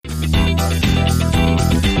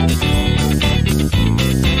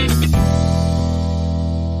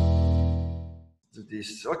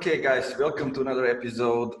This. Okay, guys, welcome to another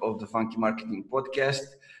episode of the Funky Marketing Podcast.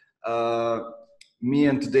 Me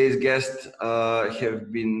and today's guest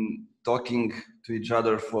have been talking to each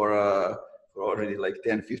other for already like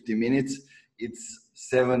 10, 15 minutes. It's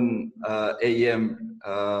 7 a.m.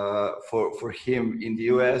 For him in the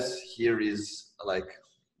US. Here is like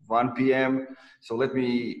 1 p.m. So let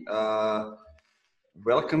me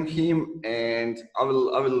welcome him, and I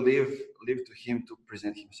will leave to him to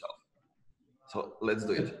present himself. So let's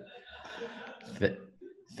do it.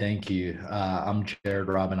 Thank you. I'm Jared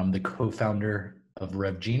Robin. I'm the co-founder of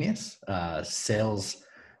RevGenius, sales,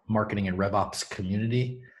 marketing, and RevOps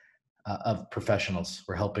community of professionals.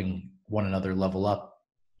 We're helping one another level up,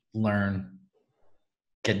 learn,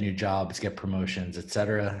 get new jobs, get promotions,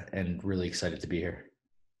 etc. And really excited to be here.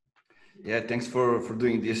 Yeah, thanks for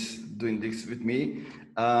doing this with me.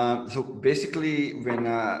 So basically, when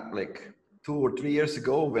like 2 or 3 years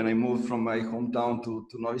ago, when I moved from my hometown to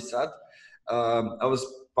Novi Sad, I was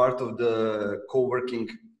part of the co-working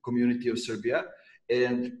community of Serbia.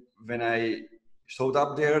 And when I showed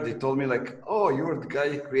up there, they told me like, oh, you're the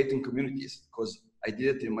guy creating communities, because I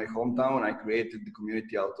did it in my hometown. I created the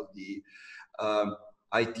community out of the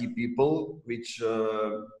IT people, which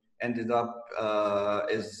ended up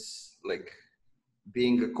as like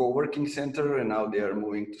being a co-working center, and now they are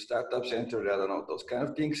moving to startup center. I don't know, those kind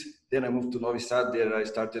of things. Then I moved to Novi Sad. There I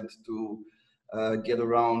started to get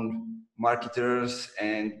around marketers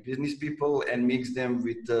and business people and mix them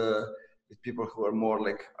with people who are more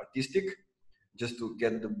like artistic, just to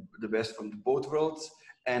get the best from both worlds.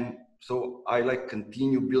 And so I like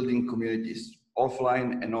continue building communities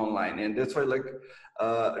offline and online, and that's why like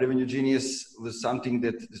Revenue Genius was something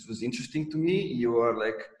that this was interesting to me. You are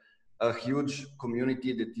like a huge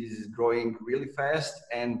community that is growing really fast,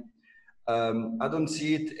 and I don't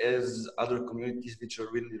see it as other communities which are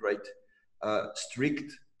really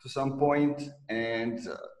strict to some point, and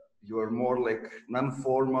you are more like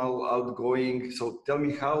non-formal, outgoing. So tell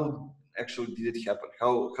me, how actually did it happen?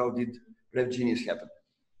 How did RevGenius happen?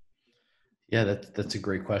 Yeah, that's a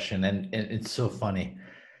great question, and it's so funny.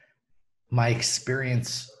 My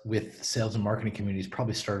experience with sales and marketing communities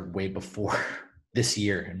probably started way before this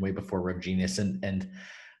year and way before RevGenius. And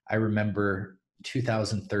I remember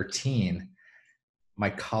 2013, my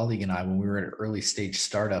colleague and I, when we were at an early stage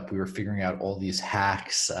startup, we were figuring out all these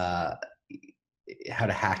hacks, how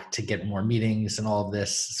to hack to get more meetings and all of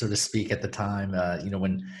this, so to speak, at the time.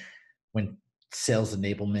 When sales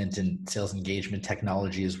enablement and sales engagement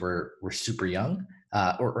technologies were super young,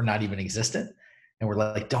 or not even existent. And we're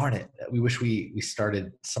like, darn it, we wish we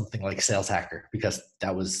started something like Sales Hacker, because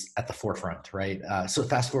that was at the forefront, right? So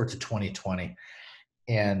fast forward to 2020,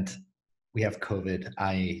 and we have COVID.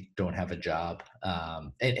 I don't have a job,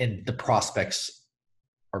 and the prospects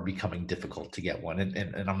are becoming difficult to get one.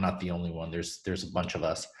 And I'm not the only one. There's a bunch of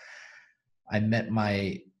us. I met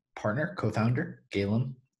my partner, co-founder,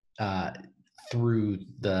 Galen, through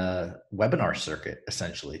the webinar circuit.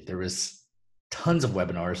 Essentially, there was tons of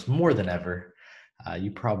webinars, more than ever.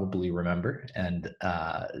 You probably remember, and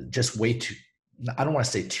just way too, I don't want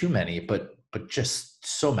to say too many, but just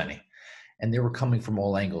so many. And they were coming from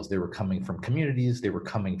all angles. They were coming from communities. They were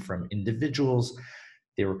coming from individuals.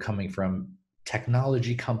 They were coming from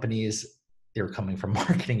technology companies. They were coming from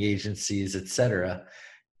marketing agencies, etc.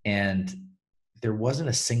 And there wasn't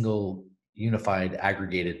a single unified,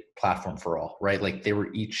 aggregated platform for all, right? Like they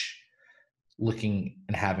were each looking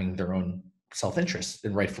and having their own self-interest,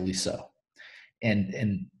 and rightfully so.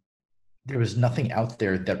 And there was nothing out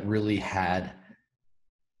there that really had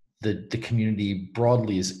the community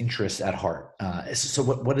broadly's interests at heart. So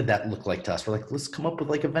what did that look like to us? We're like, let's come up with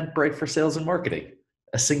like Eventbrite for sales and marketing,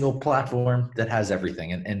 a single platform that has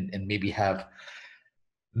everything, and maybe have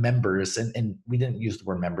members, and we didn't use the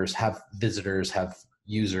word members, have visitors, have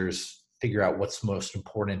users, figure out what's most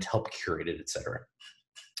important, help curate it, etc.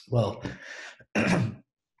 Well, and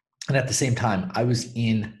at the same time, I was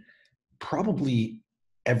in probably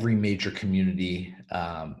every major community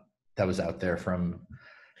that was out there, from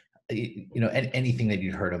anything that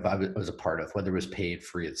you'd heard of, I was a part of, whether it was paid,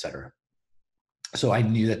 free, etc. So I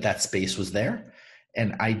knew that space was there,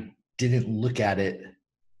 and I didn't look at it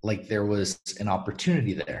like there was an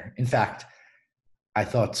opportunity there. In fact, I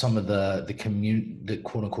thought some of the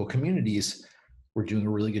quote unquote communities were doing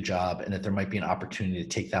a really good job, and that there might be an opportunity to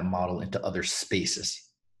take that model into other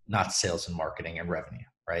spaces, not sales and marketing and revenue,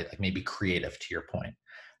 right? Like maybe creative, to your point,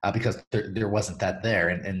 because there wasn't that there.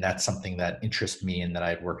 And that's something that interests me and that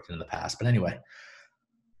I'd worked in the past. But anyway,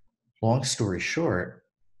 long story short,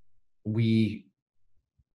 we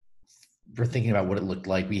we're thinking about what it looked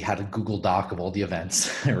like. We had a Google Doc of all the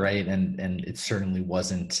events, right? And it certainly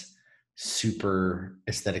wasn't super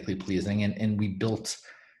aesthetically pleasing. And we built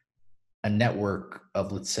a network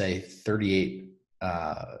of, let's say, 38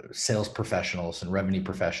 sales professionals and revenue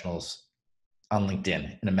professionals on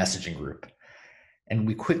LinkedIn in a messaging group. And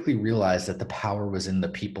we quickly realized that the power was in the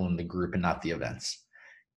people in the group and not the events.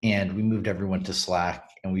 And we moved everyone to Slack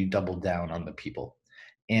and we doubled down on the people.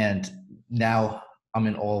 And now I'm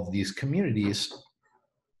in all of these communities,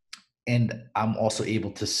 and I'm also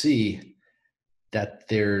able to see that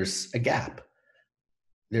there's a gap.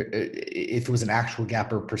 There, if it was an actual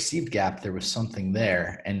gap or perceived gap, there was something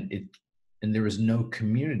there, and there was no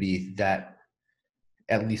community that,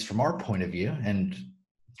 at least from our point of view, and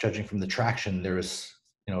judging from the traction, there was,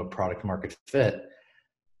 you know, a product market fit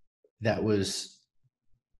that was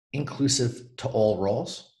inclusive to all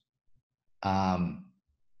roles,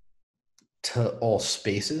 to all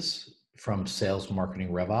spaces, from sales, marketing,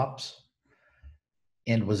 RevOps,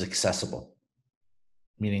 and was accessible,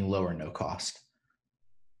 meaning low or no cost.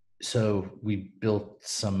 So we built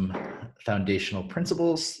some foundational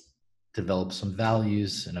principles, developed some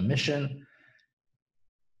values and a mission,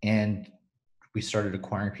 and we started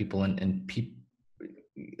acquiring people and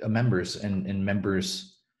members, and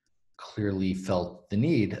members clearly felt the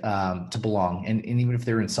need to belong. And even if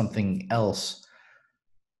they're in something else,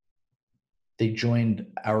 they joined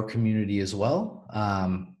our community as well.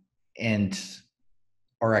 And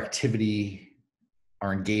our activity,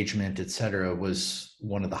 our engagement, et cetera, was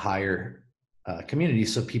one of the higher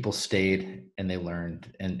communities. So people stayed and they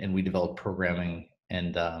learned, and we developed programming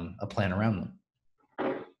and a plan around them.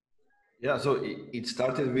 Yeah, so it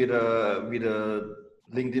started with a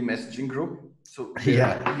LinkedIn messaging group. So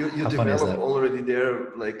yeah, you develop already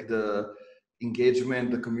there, like the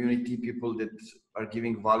engagement, the community, people that are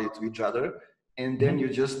giving value to each other, and then you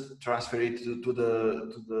just transfer it to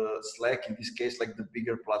the Slack, in this case, like the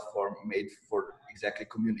bigger platform made for exactly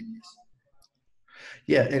communities.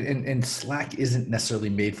 Yeah, and Slack isn't necessarily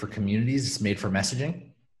made for communities; it's made for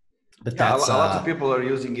messaging. But yeah, a lot of people are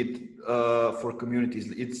using it for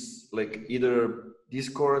communities. It's like either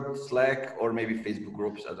Discord, Slack, or maybe Facebook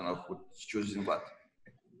groups. I don't know who's choosing what.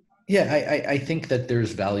 Yeah, I think that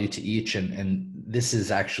there's value to each, and this is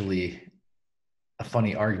actually a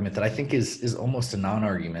funny argument that I think is almost a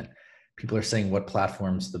non-argument. People are saying what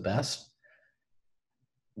platform's the best.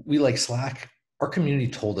 We like Slack. Our community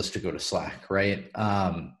told us to go to Slack, right?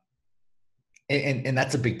 And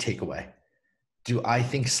that's a big takeaway. Do I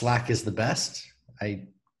think Slack is the best? I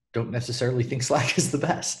don't necessarily think Slack is the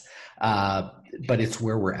best, but it's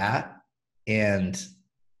where we're at, and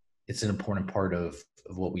it's an important part of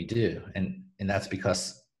what we do. And that's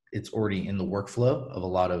because it's already in the workflow of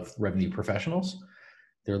a lot of revenue professionals.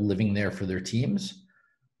 They're living there for their teams,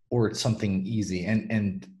 or it's something easy.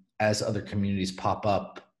 And as other communities pop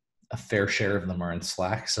up, a fair share of them are in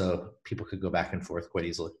Slack, so people could go back and forth quite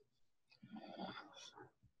easily.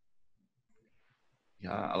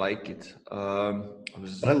 Yeah, I like it.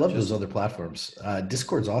 But I love those other platforms.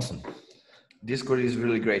 Discord's awesome. Discord is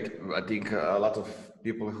really great. I think a lot of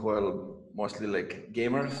people who are mostly like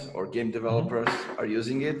gamers or game developers are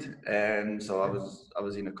using it, and so I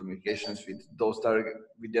was in a communications with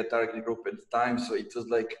their target group at the time. So it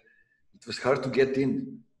was hard to get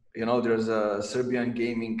in. You know, there's a Serbian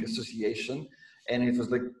Gaming Association, and it was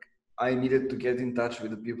like I needed to get in touch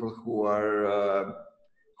with the people who are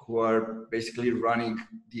basically running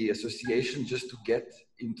the association, just to get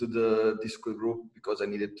into the Discord group, because I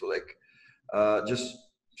needed to just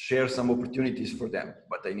share some opportunities for them,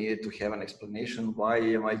 but I needed to have an explanation. Why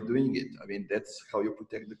am I doing it? I mean, that's how you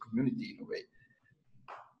protect the community in a way.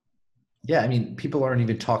 Yeah, I mean, people aren't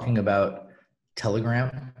even talking about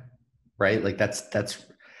Telegram, right? Like that's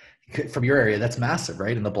from your area, that's massive,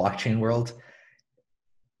 right? In the blockchain world.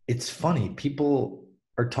 It's funny, people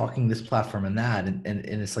are talking this platform and that, and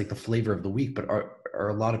it's like the flavor of the week, but are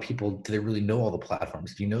a lot of people, do they really know all the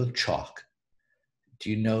platforms? Do you know Chalk? Do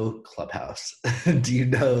you know Clubhouse? Do you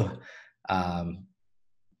know,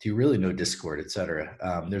 do you really know Discord, et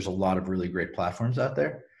cetera? There's a lot of really great platforms out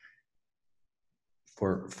there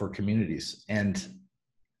for communities. And,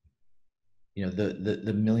 you know, the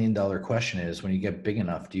 $1 million question is, when you get big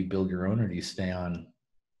enough, do you build your own, or do you stay on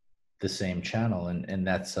the same channel? And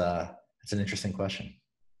that's an interesting question.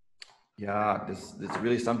 Yeah, that's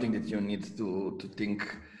really something that you need to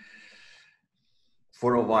think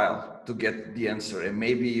for a while to get the answer, and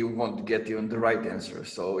maybe you won't get even the right answer.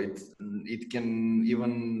 So it can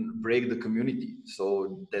even break the community.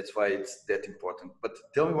 So that's why it's that important. But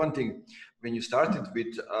tell me one thing: when you started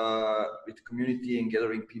with community and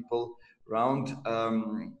gathering people around,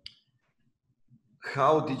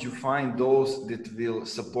 how did you find those that will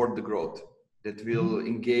support the growth, that will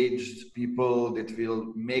engage people, that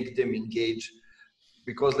will make them engage?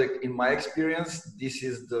 Because like in my experience, this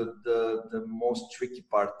is the most tricky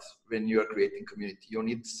part when you are creating community. You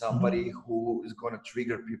need somebody who is going to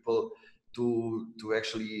trigger people to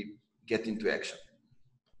actually get into action.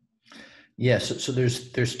 Yeah, so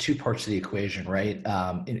there's two parts of the equation, right?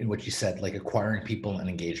 In what you said, like acquiring people and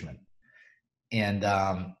engagement, and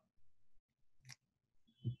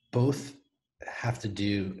both have to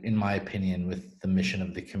do, in my opinion, with the mission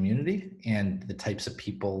of the community and the types of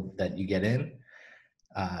people that you get in,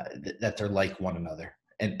 that they're like one another,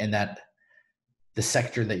 and that the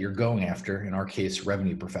sector that you're going after, in our case,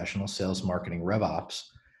 revenue professionals, sales, marketing, rev ops,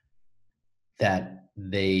 that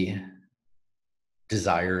they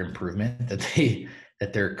desire improvement,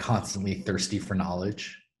 that they're constantly thirsty for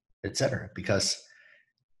knowledge, et cetera, because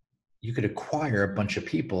you could acquire a bunch of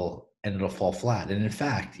people and it'll fall flat. And in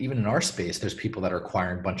fact, even in our space, there's people that are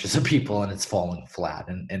acquiring bunches of people and it's falling flat.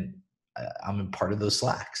 And I'm a part of those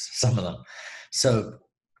slacks, some of them. So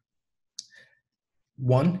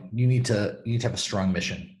one, you need to have a strong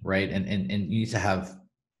mission, right? And you need to have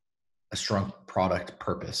a strong product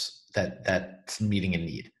purpose that's meeting a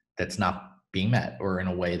need that's not being met, or in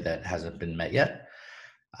a way that hasn't been met yet.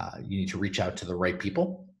 You need to reach out to the right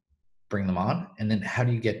people, bring them on. And then how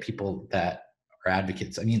do you get people that are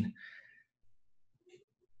advocates? I mean,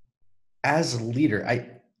 as a leader,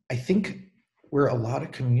 I think where a lot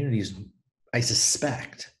of communities, I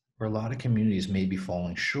suspect, where a lot of communities may be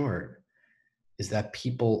falling short is that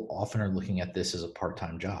people often are looking at this as a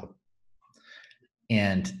part-time job.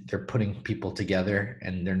 And they're putting people together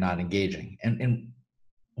and they're not engaging. And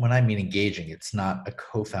when I mean engaging, it's not a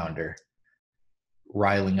co-founder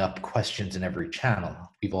riling up questions in every channel.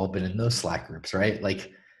 We've all been in those Slack groups, right?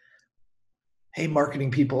 Like, hey, marketing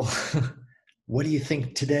people, what do you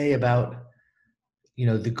think today about,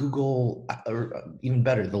 the Google, or even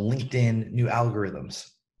better, the LinkedIn new algorithms,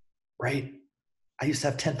 right? I used to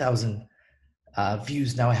have 10,000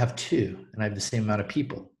 views. Now I have 2 and I have the same amount of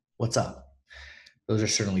people. What's up? Those are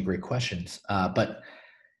certainly great questions. But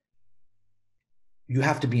you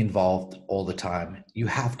have to be involved all the time. You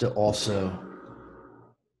have to also,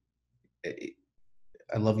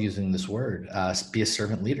 I love using this word, be a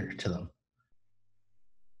servant leader to them.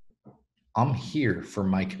 I'm here for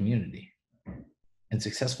my community, and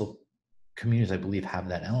successful communities, I believe, have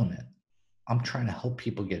that element. I'm trying to help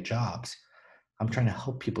people get jobs. I'm trying to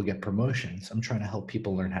help people get promotions. I'm trying to help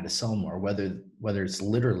people learn how to sell more, whether it's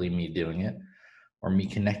literally me doing it or me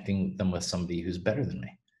connecting them with somebody who's better than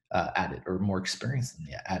me at it, or more experienced than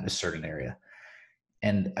me at a certain area.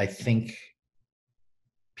 And I think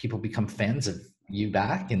people become fans of you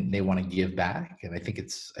back and they want to give back. And I think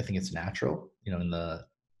it's natural, in the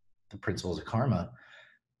principles of karma.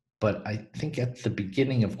 But I think at the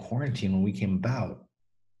beginning of quarantine, when we came about,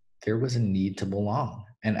 there was a need to belong.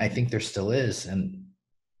 And I think there still is. And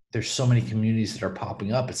there's so many communities that are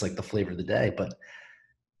popping up. It's like the flavor of the day, but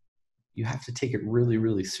you have to take it really,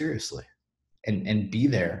 really seriously and be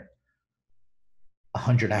there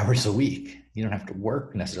 100 hours a week. You don't have to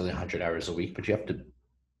work necessarily 100 hours a week, but you have to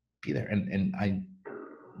be there. And I'm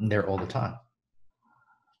there all the time.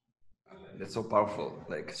 That's so powerful.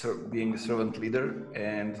 Like being a servant leader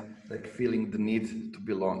and like feeling the need to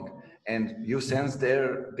belong. And you sense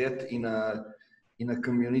there that in a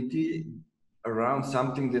community around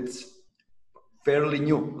something that's fairly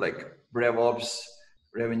new, like RevOps,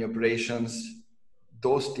 revenue operations.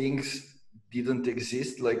 Those things didn't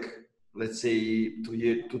exist, like let's say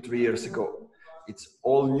 3 years ago. It's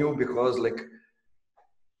all new because like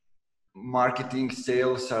marketing,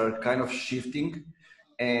 sales are kind of shifting,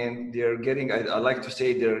 and they're getting, I like to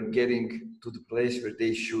say, they're getting to the place where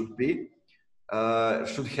they should be,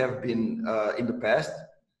 should have been in the past,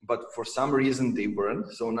 but for some reason they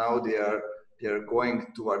weren't. So now they're going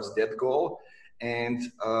towards that goal. And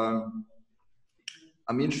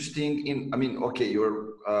I'm interested in, I mean, okay,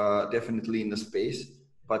 you're definitely in the space,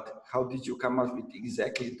 but how did you come up with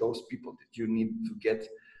exactly those people that you need to get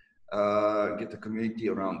a community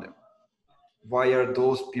around them? Why are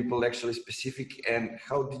those people actually specific, and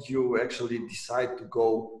how did you actually decide to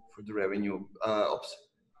go for the revenue ops?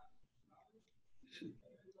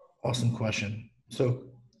 Awesome question. So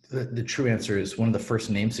the true answer is, one of the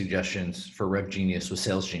first name suggestions for Rev Genius was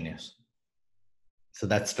Sales Genius. So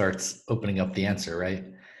that starts opening up the answer, right?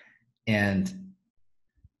 And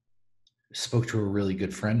spoke to a really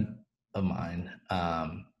good friend of mine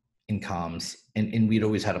in comms, and we'd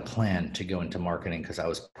always had a plan to go into marketing because I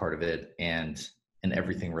was part of it and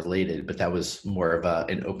everything related, but that was more of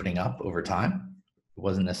an opening up over time. It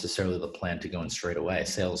wasn't necessarily the plan to go in straight away.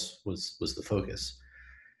 Sales was the focus.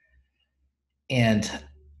 And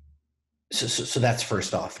so that's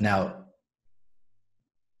first off. Now,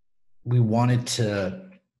 we wanted to,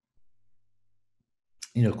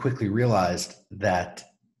 quickly realized that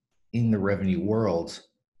in the revenue world,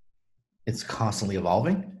 it's constantly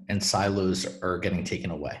evolving and silos are getting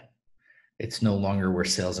taken away. It's no longer where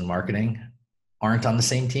sales and marketing aren't on the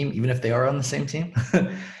same team, even if they are on the same team.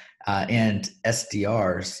 And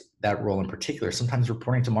SDRs, that role in particular, sometimes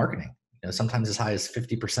reporting to marketing, sometimes as high as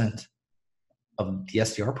 50% of the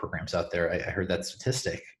SDR programs out there, I heard that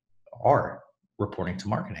statistic, are reporting to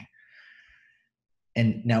marketing.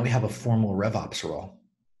 And now we have a formal RevOps role.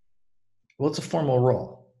 Well, it's a formal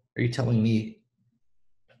role. Are you telling me,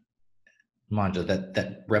 Manja,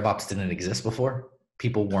 that RevOps didn't exist before?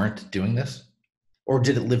 People weren't doing this? Or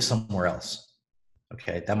did it live somewhere else?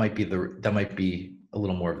 Okay, that might be a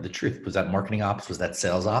little more of the truth. Was that marketing ops? Was that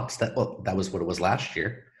sales ops? That was what it was last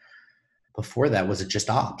year. Before that, was it just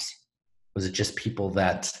ops? Was it just people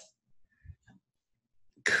that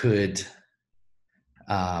could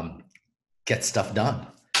get stuff done,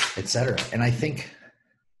 et cetera? And I think,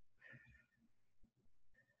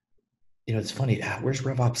 it's funny. Where's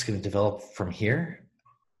RevOps going to develop from here?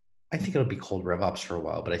 I think it'll be called RevOps for a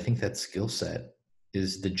while, but I think that skill set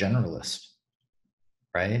is the generalist,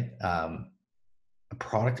 right? A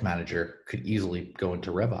product manager could easily go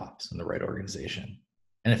into RevOps in the right organization.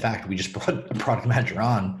 And in fact, we just brought a product manager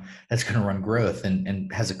on that's going to run growth and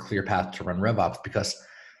has a clear path to run RevOps, because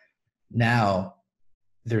now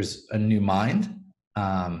there's a new mind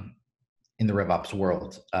in the RevOps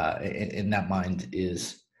world. And that mind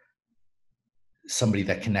is somebody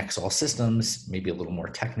that connects all systems, maybe a little more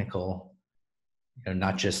technical,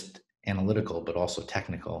 not just analytical, but also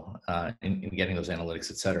technical in getting those analytics,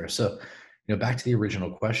 et cetera. So, back to the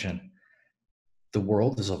original question, the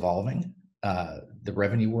world is evolving. The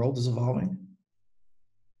revenue world is evolving.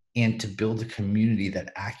 And to build a community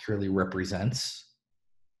that accurately represents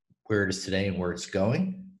where it is today and where it's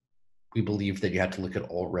going, we believe that you have to look at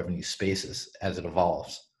all revenue spaces as it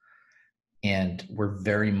evolves. And we're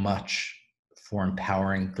very much for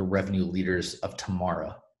empowering the revenue leaders of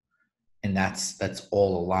tomorrow. And that's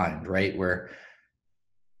all aligned, right? Where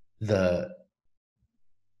the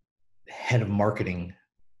head of marketing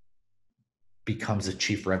becomes a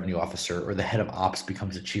chief revenue officer, or the head of ops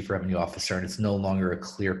becomes a chief revenue officer, and it's no longer a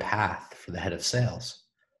clear path for the head of sales.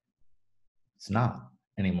 It's not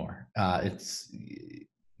anymore.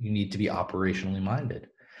 You need to be operationally minded.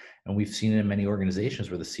 And we've seen it in many organizations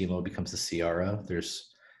where the CMO becomes the CRO.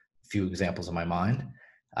 There's a few examples in my mind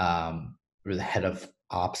where the head of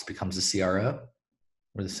ops becomes the CRO,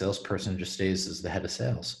 where the salesperson just stays as the head of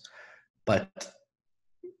sales. But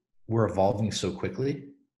we're evolving so quickly.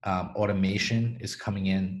 Automation is coming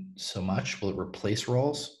in so much. Will it replace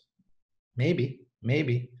roles? Maybe.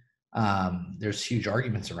 There's huge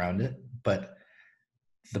arguments around it, but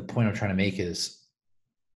the point I'm trying to make is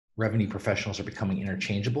revenue professionals are becoming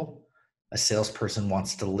interchangeable. A salesperson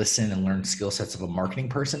wants to listen and learn skill sets of a marketing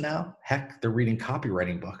person now. Heck, they're reading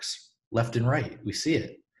copywriting books left and right. We see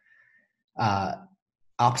it.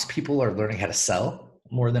 Ops people are learning how to sell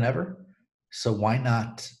more than ever. So why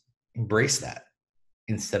not embrace that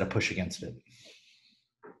instead of push against it?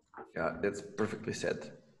 Yeah, that's perfectly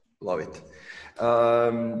said. Love it.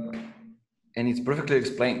 And it's perfectly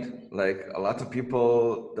explained. Like, a lot of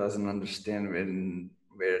people doesn't understand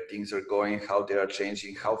where things are going, how they are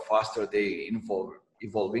changing, how fast are they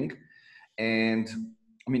evolving. And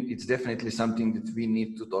I mean, it's definitely something that we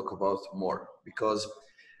need to talk about more, because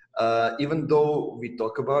even though we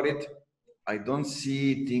talk about it, I don't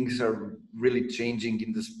see things are really changing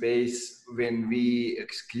in the space when we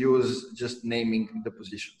excuse just naming the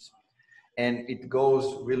positions. And it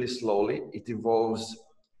goes really slowly, it evolves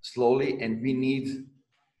slowly, and we need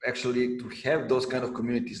actually to have those kind of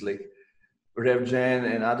communities like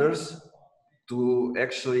RevGen and others to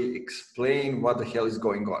actually explain what the hell is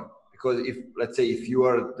going on. Because if, let's say, if you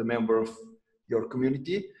are the member of your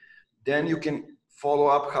community, then you can follow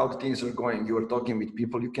up how the things are going. You are talking with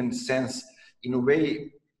people, you can sense in a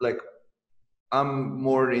way, like, I'm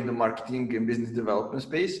more in the marketing and business development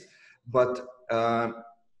space, but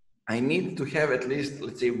I need to have at least,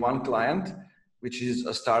 let's say, one client, which is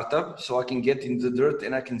a startup, so I can get in the dirt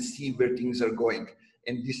and I can see where things are going.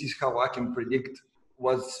 And this is how I can predict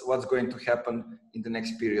what's going to happen in the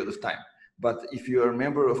next period of time. But if you are a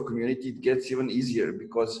member of community, it gets even easier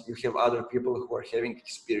because you have other people who are having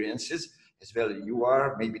experiences as well. You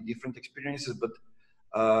are maybe different experiences, but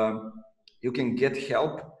you can get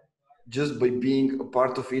help just by being a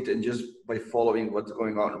part of it and just by following what's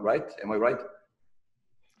going on, right? Am I right?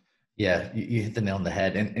 Yeah, you hit the nail on the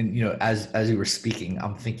head. And you know, as you were speaking,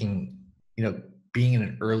 I'm thinking, you know, being in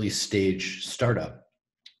an early stage startup,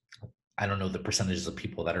 I don't know the percentages of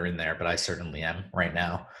people that are in there, but I certainly am right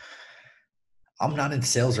now. I'm not in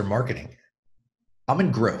sales or marketing. I'm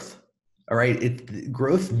in growth. All right.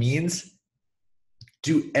 Growth means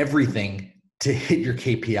do everything to hit your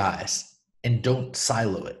KPIs and don't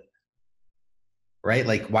silo it. Right?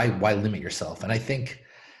 Like why limit yourself? And I think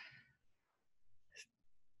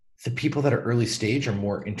the people that are early stage are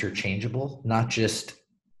more interchangeable, not just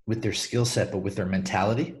with their skill set, but with their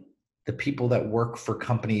mentality. The people that work for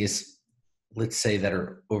companies, let's say that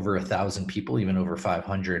are over 1,000 people, even over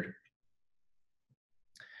 500,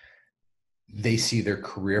 they see their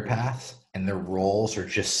career path and their roles are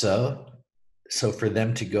just so. So for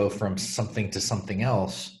them to go from something to something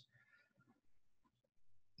else,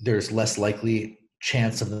 there's less likely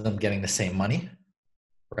chance of them getting the same money,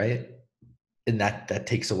 right? And that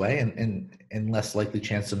takes away and less likely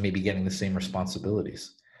chance of maybe getting the same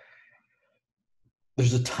responsibilities.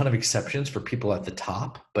 There's a ton of exceptions for people at the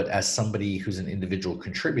top, but as somebody who's an individual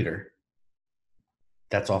contributor,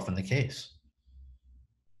 that's often the case.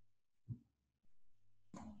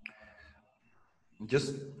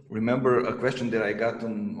 Just remember a question that I got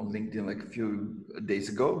on LinkedIn like a few days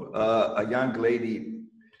ago. A young lady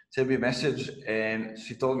sent me a message and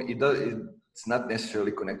she told me it's not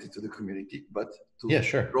necessarily connected to the community, but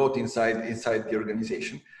to growth inside the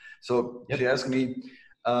organization. So she asked me,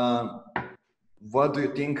 what do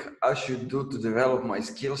you think I should do to develop my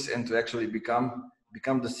skills and to actually become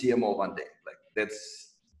the CMO one day? Like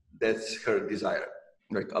that's her desire.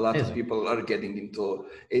 Like a lot of people are getting into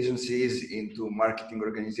agencies, into marketing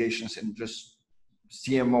organizations, and just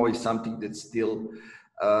CMO is something that's still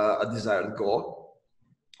a desired goal.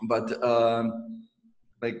 But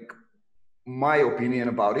like my opinion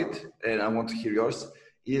about it, and I want to hear yours,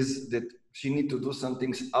 is that she need to do some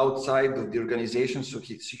things outside of the organization so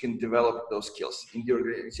she can develop those skills in the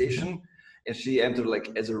organization. And she entered like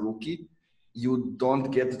as a rookie, you don't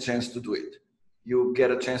get the chance to do it. You get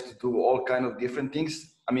a chance to do all kind of different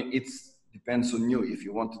things. I mean, it's depends on you. If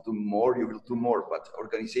you want to do more, you will do more, but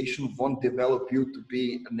organization won't develop you to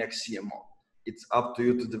be a next CMO. It's up to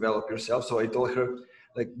you to develop yourself. So I told her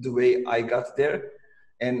like the way I got there,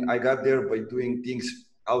 and I got there by doing things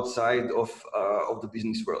outside of the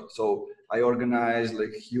business world. So I organized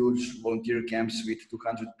like huge volunteer camps with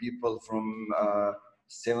 200 people from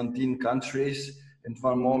 17 countries in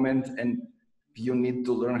one moment, and you need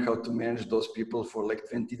to learn how to manage those people for like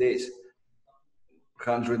 20 days.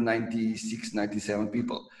 196, 97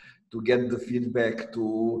 people to get the feedback,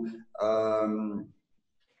 to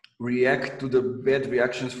react to the bad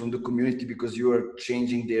reactions from the community because you are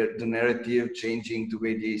changing the narrative, changing the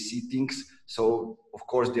way they see things. So of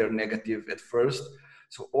course they are negative at first.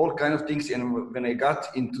 So all kind of things. And when I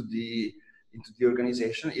got into the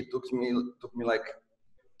organization, it took me like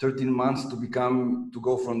 13 months to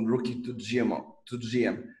go from rookie to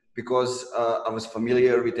GM because I was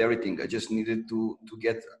familiar with everything. I just needed to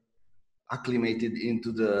get acclimated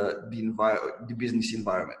into the business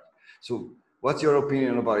environment. So what's your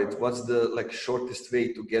opinion about it? What's the like shortest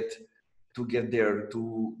way to get there,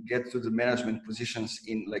 to get to the management positions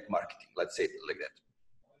in like marketing, let's say it like that?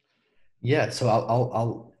 Yeah, so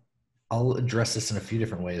I'll address this in a few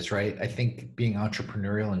different ways, right? I think being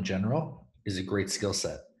entrepreneurial in general is a great skill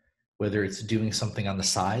set, whether it's doing something on the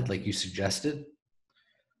side like you suggested,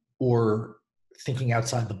 or thinking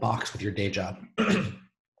outside the box with your day job.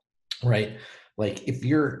 Right? Like if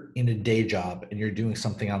you're in a day job and you're doing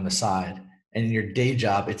something on the side, and in your day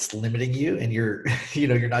job it's limiting you and you're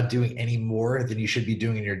you're not doing any more than you should be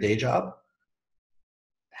doing in your day job,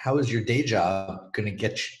 how is your day job going to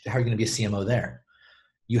get you, how are you going to be a CMO there?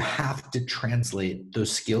 You have to translate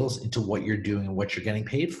those skills into what you're doing and what you're getting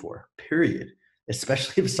paid for, period.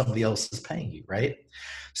 Especially if somebody else is paying you, right?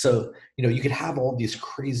 So you could have all these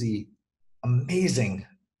crazy amazing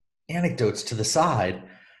anecdotes to the side,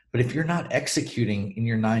 but if you're not executing in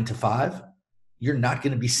your 9 to 5, you're not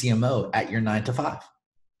going to be CMO at your 9 to 5.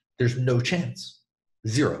 There's no chance.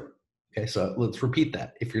 Zero. Okay, so let's repeat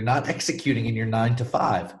that. If you're not executing in your 9 to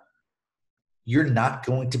 5, you're not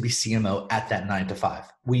going to be CMO at that 9 to 5.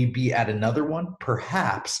 Will you be at another one?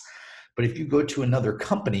 Perhaps. But if you go to another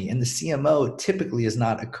company, and the CMO typically is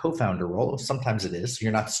not a co-founder role, sometimes it is. So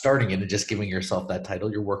you're not starting it and just giving yourself that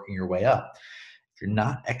title. You're working your way up. If you're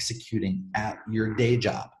not executing at your day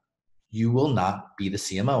job, you will not be the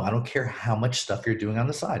CMO. I don't care how much stuff you're doing on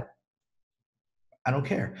the side. I don't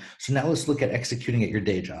care. So now let's look at executing at your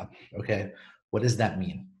day job. Okay. What does that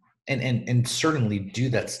mean? And certainly do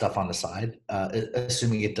that stuff on the side,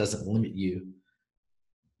 assuming it doesn't limit you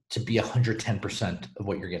to be 110% of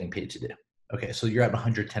what you're getting paid to do. Okay, so you're at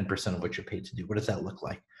 110% of what you're paid to do. What does that look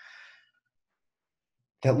like?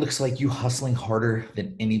 That looks like you hustling harder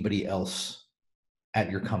than anybody else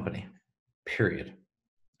at your company, period.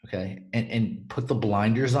 Okay, and put the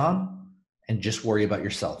blinders on and just worry about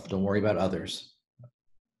yourself. Don't worry about others.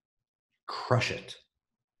 Crush it.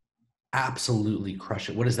 Absolutely crush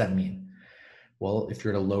it. What does that mean? Well, if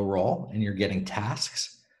you're at a low roll and you're getting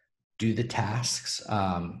tasks, do the tasks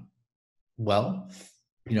well,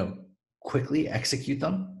 quickly execute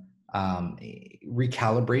them,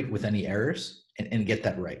 recalibrate with any errors, and get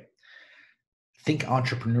that right. Think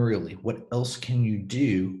entrepreneurially. What else can you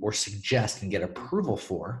do or suggest and get approval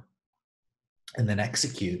for, and then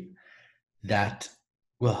execute that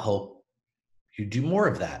will help you do more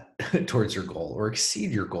of that towards your goal or exceed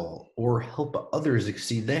your goal or help others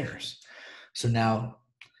exceed theirs. So now,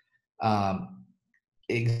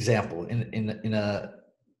 example, in a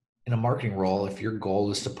marketing role, if your goal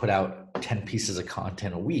is to put out 10 pieces of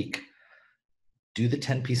content a week, do the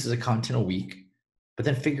 10 pieces of content a week, but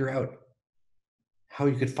then figure out how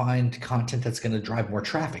you could find content that's going to drive more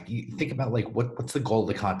traffic. You think about like, what's the goal of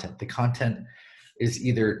the content? The content is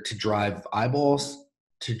either to drive eyeballs,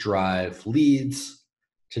 to drive leads,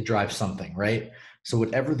 to drive something, right? So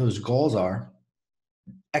whatever those goals are,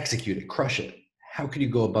 execute it, crush it. How could you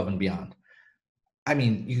go above and beyond? I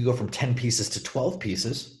mean, you could go from 10 pieces to 12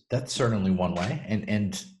 pieces. That's certainly one way.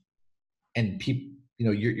 And people,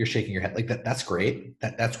 you're shaking your head like that. That's great.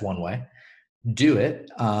 That's one way. Do it.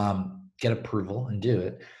 Get approval and do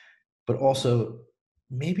it. But also,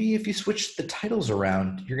 maybe if you switch the titles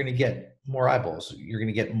around, you're going to get more eyeballs. You're going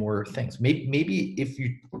to get more things. Maybe if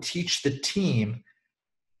you teach the team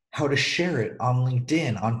how to share it on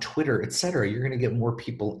LinkedIn, on Twitter, etc., you're going to get more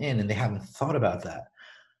people in, and they haven't thought about that.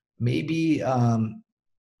 Maybe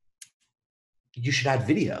you should add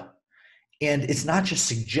video. And it's not just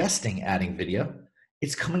suggesting adding video.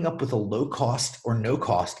 It's coming up with a low cost or no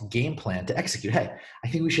cost game plan to execute. Hey, I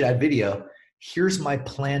think we should add video. Here's my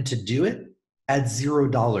plan to do it at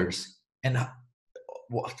 $0. And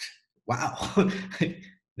what? Wow.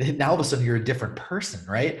 Now all of a sudden you're a different person,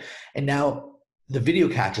 right? And now the video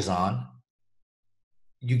catches on.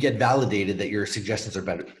 You get validated that your suggestions are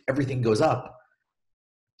better. Everything goes up.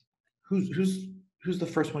 Who's the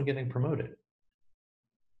first one getting promoted?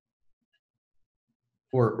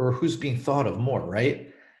 Or who's being thought of more,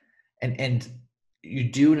 right? And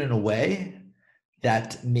you do it in a way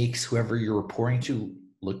that makes whoever you're reporting to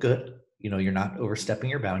look good. You're not overstepping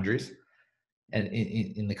your boundaries and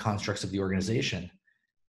in the constructs of the organization.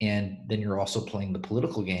 And then you're also playing the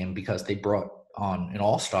political game because they brought on an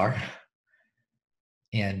all-star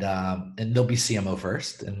and they'll be CMO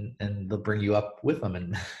first and they'll bring you up with them.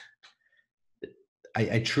 And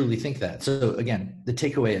I truly think that. So again, the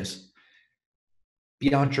takeaway is, be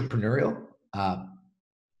entrepreneurial,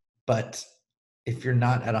 but if you're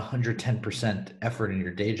not at 110% effort in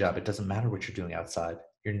your day job, it doesn't matter what you're doing outside.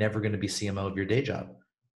 You're never going to be CMO of your day job.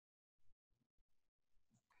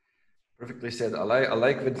 Perfectly said. I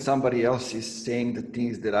like when somebody else is saying the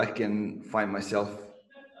things that I can find myself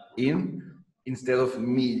in, instead of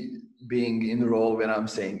me being in the role when I'm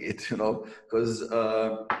saying it, because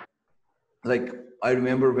like I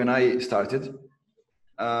remember when I started,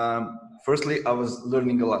 firstly, I was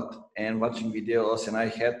learning a lot and watching videos, and I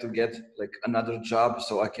had to get like another job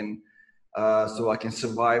so I can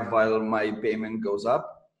survive while my payment goes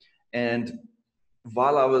up. And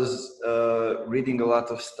while I was reading a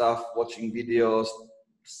lot of stuff, watching videos,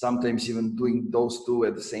 sometimes even doing those two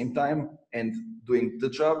at the same time and doing the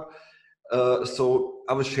job, so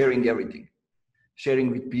I was sharing everything,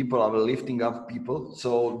 sharing with people. I was lifting up people,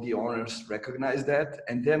 so the owners recognized that.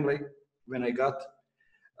 And then like when I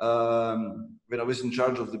was in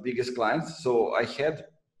charge of the biggest clients, so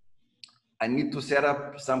I need to set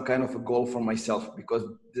up some kind of a goal for myself because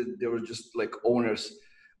they were just like owners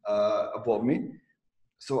above me.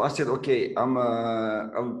 So I said, okay, I'm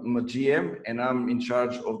a GM and I'm in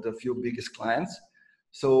charge of the few biggest clients.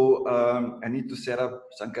 So I need to set up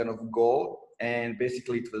some kind of goal, and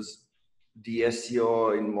basically it was the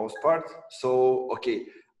SEO in most part. So, okay,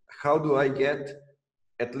 how do I get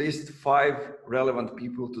at least 5 relevant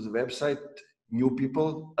people to the website, new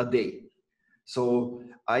people a day? So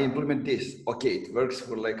I implement this. Okay, it works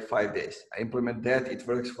for like 5 days. I implement that. It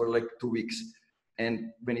works for like 2 weeks.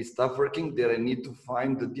 And when it stopped working, then I need to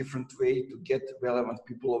find a different way to get relevant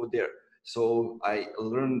people over there. So I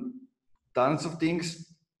learned tons of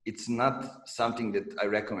things. It's not something that I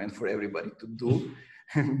recommend for everybody to do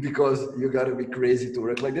because you got to be crazy to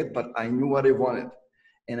work like that. But I knew what I wanted,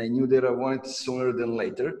 and I knew that I wanted sooner than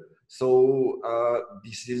later. So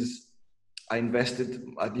I invested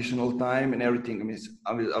additional time and everything. I mean,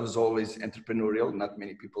 I was always entrepreneurial. Not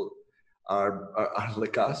many people are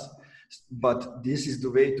like us, but this is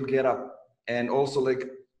the way to get up. And also, like,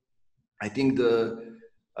 I think the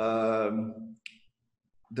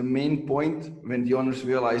main point when the owners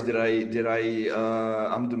realized that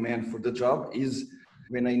I'm the man for the job is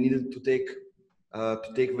when I needed to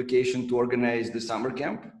take vacation to organize the summer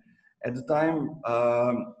camp. At the time,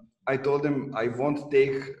 I told them I won't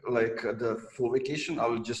take like the full vacation. I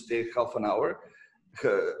will just take half an hour,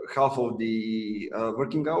 half of the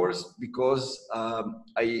working hours, because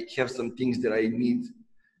I have some things that I need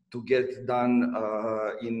to get done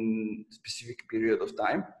in specific period of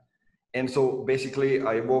time. And so basically,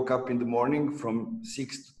 I woke up in the morning from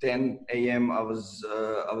 6 to 10 a.m. I was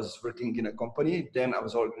working in a company. Then I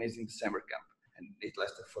was organizing the summer camp, and it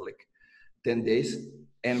lasted for like 10 days.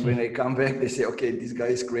 And when I come back, they say, "Okay, this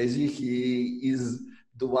guy is crazy. He is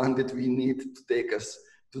the one that we need to take us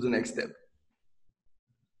to the next step."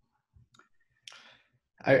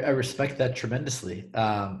 I respect that tremendously.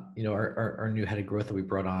 You know, our new head of growth that we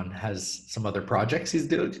brought on has some other projects he's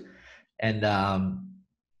doing, and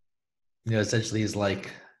you know, essentially is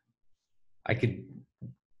like, I could,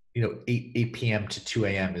 you know, 8 p.m. to 2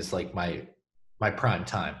 a.m. is like my prime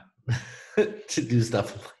time to do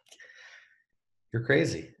stuff. Like, you're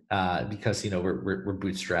crazy, because, you know, we're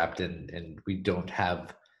bootstrapped and we don't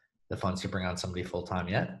have the funds to bring on somebody full time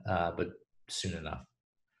yet, but soon enough.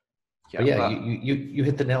 Yeah, but yeah, you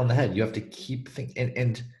hit the nail on the head. You have to keep thinking.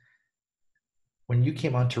 And when you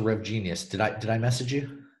came on to Rev Genius, did I message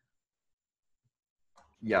you?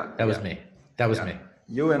 Yeah, that was me. That was me.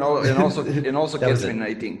 You and also Catherine,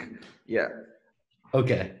 I think. Yeah.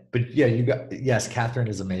 Okay, but yeah, yes, Catherine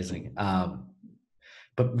is amazing.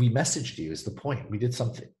 But we messaged you is the point. We did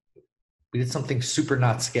something super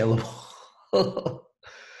not scalable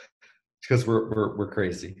because we're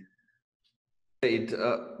crazy.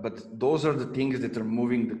 But those are the things that are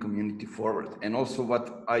moving the community forward. And also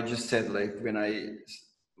what I just said, like when I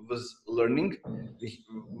was learning,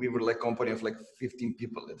 we were like a company of like 15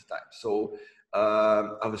 people at the time. So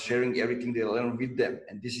I was sharing everything that I learned with them.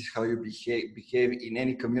 And this is how you behave in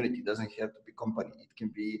any community. It doesn't have to be company. It can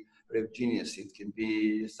be Rev Genius. It can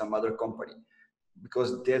be some other company.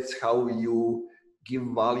 Because that's how you give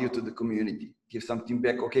value to the community. Give something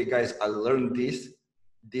back. Okay, guys, I learned this.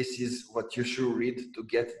 This is what you should read to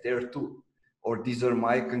get there too. Or these are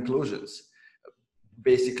my conclusions.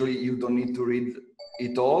 Basically, you don't need to read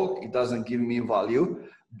it all. It doesn't give me value,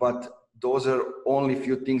 but those are only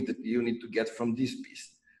few things that you need to get from this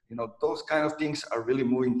piece. You know, those kind of things are really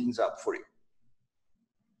moving things up for you.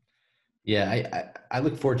 Yeah, I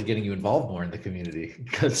look forward to getting you involved more in the community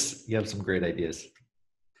because you have some great ideas.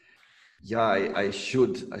 Yeah, I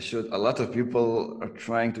should. A lot of people are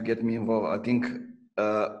trying to get me involved. I think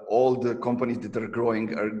all the companies that are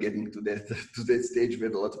growing are getting to that stage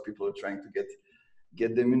where a lot of people are trying to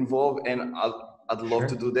get them involved, and I'd love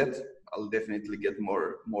to do that. I'll definitely get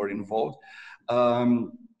more involved.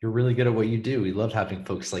 You're really good at what you do. We love having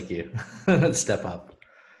folks like you step up.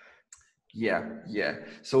 Yeah.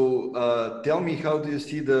 So tell me, how do you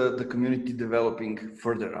see the community developing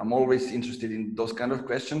further? I'm always interested in those kind of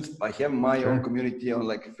questions. I have my own community on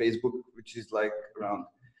like Facebook, which is like around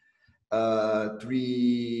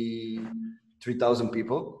 3,000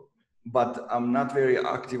 people, but I'm not very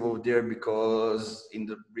active over there because in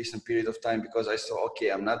the recent period of time, because I saw, okay,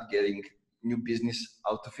 I'm not getting new business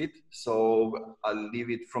out of it. So I'll leave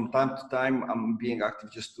it. From time to time, I'm being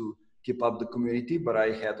active just to keep up the community, but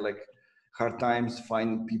I had like hard times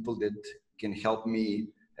finding people that can help me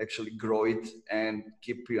actually grow it and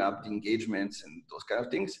keep up the engagements and those kind of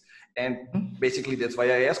things. And basically that's why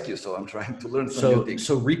I asked you. So I'm trying to learn some new things.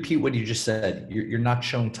 So repeat what you just said. You're not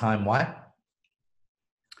showing time. Why?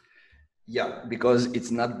 Yeah, because it's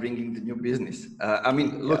not bringing the new business. I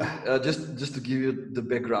mean, look, just to give you the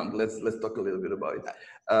background, let's talk a little bit about it.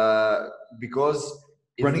 Because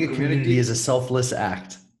running a community is a selfless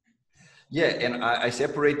act. Yeah, and I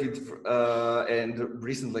separated, and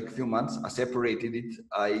recently, like a few months, I separated it.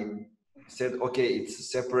 I said, okay, it's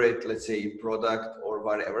separate, let's say, product or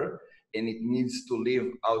whatever, and it needs to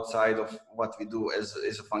live outside of what we do as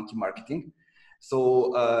a funky marketing.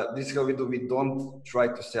 So this is how we do. We don't try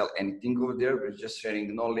to sell anything over there. We're just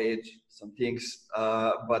sharing knowledge, some things,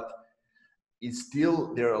 but it's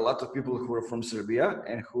still, there are a lot of people who are from Serbia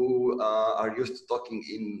and who are used to talking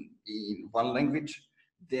in one language.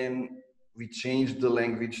 Then we changed the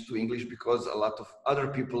language to English because a lot of other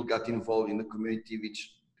people got involved in the community,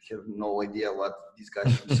 which have no idea what these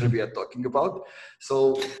guys from Serbia are talking about.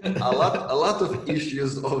 So a lot of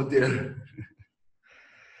issues over there.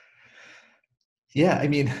 Yeah, I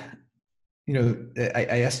mean,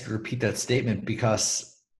 I asked you to repeat that statement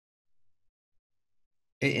because,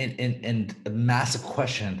 and a massive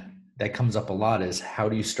question that comes up a lot is, how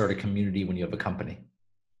do you start a community when you have a company,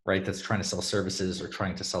 right? That's trying to sell services or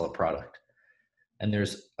trying to sell a product. And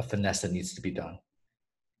there's a finesse that needs to be done.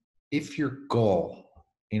 If your goal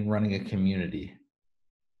in running a community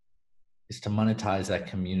is to monetize that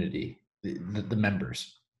community, the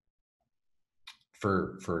members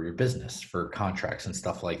for your business, for contracts and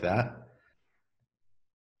stuff like that,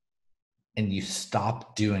 and you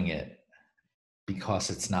stop doing it because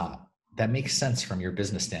it's not, that makes sense from your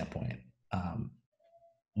business standpoint.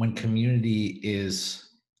 When community is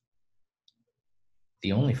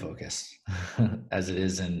the only focus, as it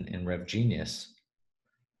is in Rev Genius,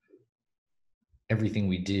 everything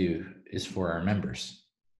we do is for our members,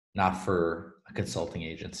 not for a consulting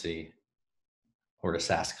agency or a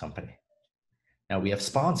SaaS company. Now, we have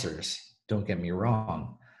sponsors, don't get me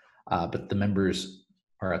wrong, but the members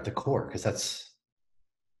are at the core because that's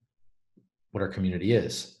what our community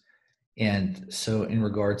is. And so in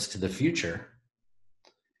regards to the future,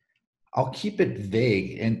 I'll keep it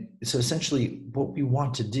vague. And so essentially what we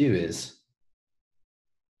want to do is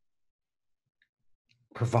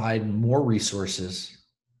provide more resources,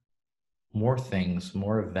 more things,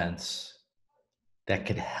 more events that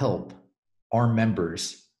could help our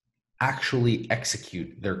members actually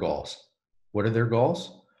execute their goals. What are their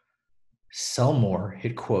goals? Sell more,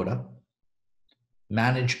 hit quota,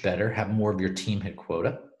 manage better, have more of your team hit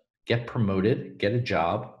quota, get promoted, get a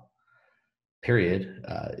job, period.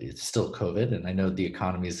 It's still COVID, and I know the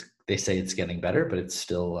economy is, they say it's getting better, but it's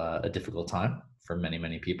still a difficult time for many,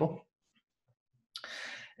 many people.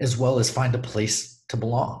 As well as find a place to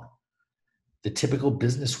belong. The typical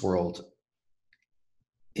business world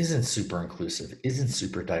isn't super inclusive, isn't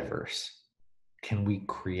super diverse. Can we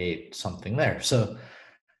create something there? So,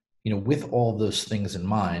 with all those things in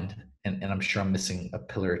mind, and I'm sure I'm missing a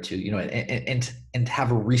pillar or two, and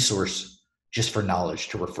have a resource just for knowledge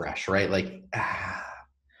to refresh, right? Like,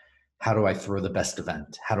 how do I throw the best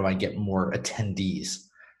event? How do I get more attendees?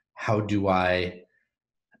 How do I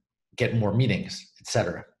get more meetings,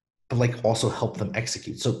 etc.? But like also help them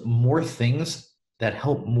execute. So more things that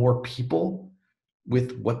help more people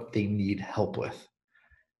with what they need help with,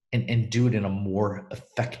 and do it in a more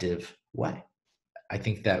effective way. I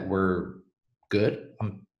think that we're good.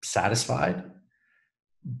 I'm satisfied,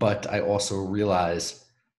 but I also realize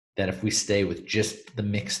that if we stay with just the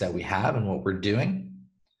mix that we have and what we're doing,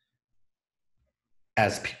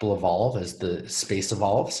 as people evolve, as the space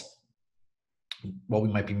evolves, while we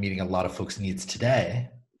might be meeting a lot of folks' needs today,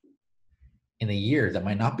 in a year, that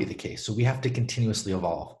might not be the case. So we have to continuously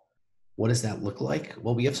evolve. What does that look like?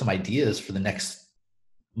 Well, we have some ideas for the next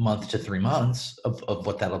month to 3 months of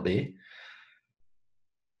what that'll be.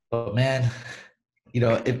 But man,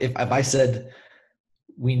 if I said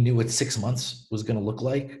we knew what 6 months was going to look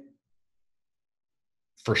like,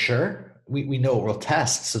 for sure, we know we'll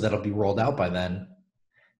test, so that'll be rolled out by then.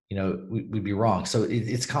 We'd be wrong. So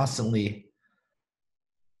it's constantly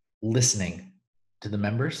listening to the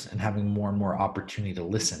members and having more and more opportunity to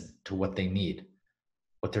listen to what they need,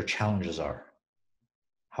 what their challenges are,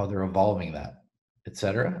 how they're evolving that,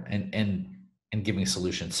 etc., and giving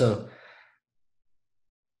solutions. So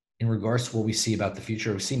in regards to what we see about the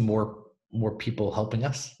future, we see more people helping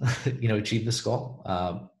us, achieve this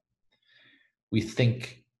goal. We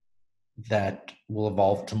think that we'll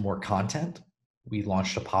evolve to more content. We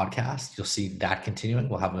launched a podcast. You'll see that continuing.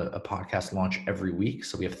 We'll have a podcast launch every week.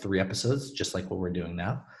 So we have 3 episodes, just like what we're doing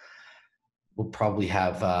now. We'll probably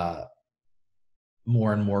have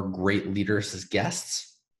more and more great leaders as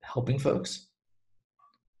guests helping folks.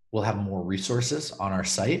 We'll have more resources on our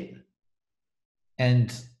site.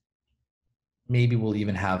 And maybe we'll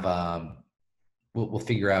even have, we'll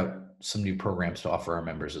figure out some new programs to offer our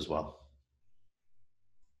members as well.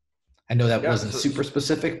 I know that wasn't super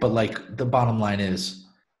specific, but like the bottom line is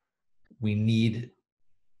we need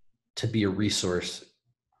to be a resource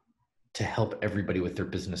to help everybody with their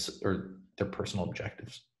business or their personal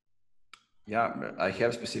objectives. Yeah, I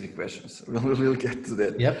have specific questions. We'll get to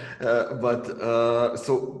that. Yep.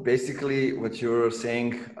 So basically what you're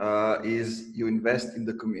saying is you invest in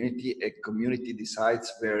the community, a community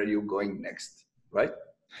decides where you're going next, right?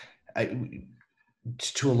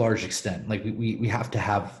 To a large extent, like we have to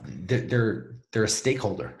have, they're a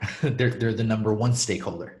stakeholder. they're the number one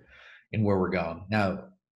stakeholder in where we're going. Now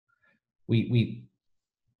we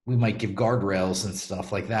we might give guardrails and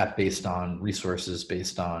stuff like that based on resources,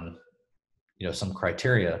 based on, some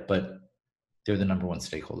criteria, but they're the number one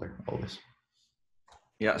stakeholder always.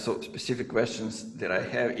 Yeah, so specific questions that I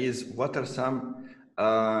have is, what are some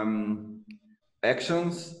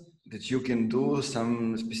actions that you can do,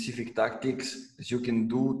 some specific tactics that you can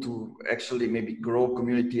do to actually maybe grow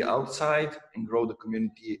community outside and grow the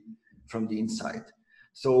community from the inside?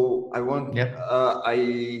 So I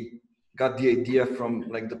got the idea from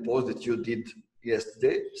like the post that you did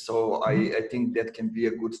yesterday. So I think that can be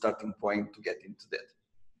a good starting point to get into that.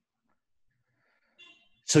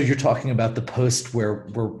 So you're talking about the post where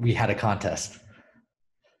we had a contest.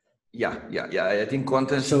 Yeah. I think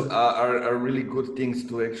contests are really good things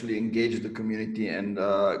to actually engage the community and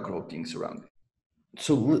grow things around it.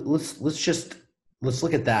 So let's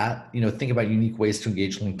look at that. Think about unique ways to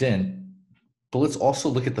engage LinkedIn, but let's also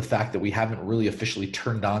look at the fact that we haven't really officially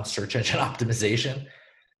turned on search engine optimization.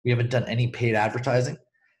 We haven't done any paid advertising.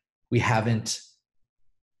 We haven't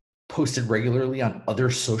posted regularly on other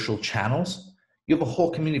social channels. You have a whole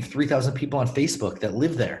community of 3,000 people on Facebook that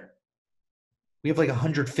live there. We have like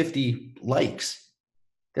 150 likes.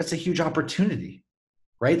 That's a huge opportunity,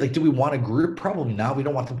 right? Like, do we want a group? Probably not. We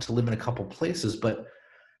don't want them to live in a couple places, but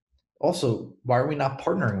also, why are we not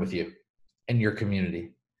partnering with you and your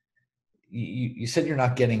community? You said you're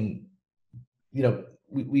not getting,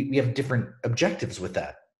 we have different objectives with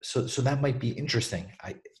that. So that might be interesting.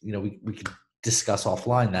 We could discuss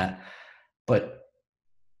offline that, but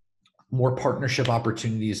more partnership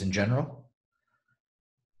opportunities in general,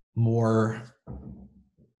 more,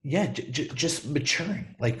 just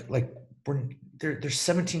maturing. Like there's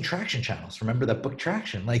 17 traction channels. Remember that book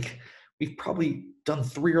Traction? Like, we've probably done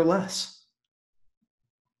 3 or less.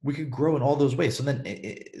 We could grow in all those ways. So then,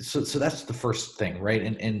 so that's the first thing, right?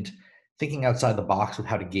 And thinking outside the box with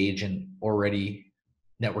how to gauge in already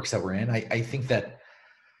networks that we're in. I think that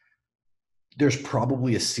there's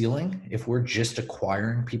probably a ceiling. If we're just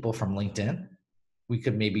acquiring people from LinkedIn, we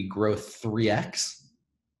could maybe grow 3x,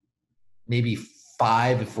 maybe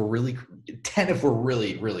 5 if we're really, 10 if we're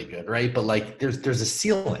really, really good, right? But like, there's a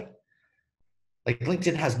ceiling. Like,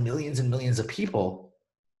 LinkedIn has millions and millions of people.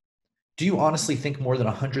 Do you honestly think more than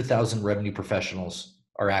 100,000 revenue professionals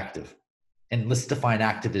are active? And let's define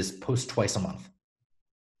active as post twice a month.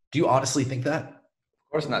 Do you honestly think that?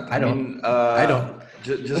 Of course not. I don't.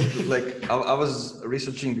 Just like I was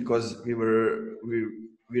researching because we're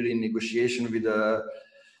in negotiation with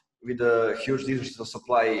a huge digital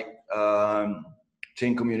supply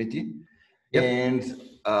chain community, and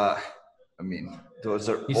those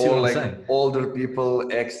are all like older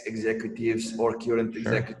people, ex-executives or current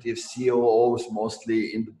executives, COOs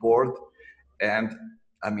mostly in the board, and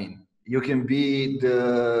you can be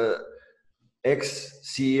the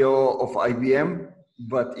ex-CEO of IBM,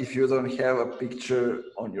 but if you don't have a picture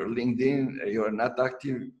on your LinkedIn, you are not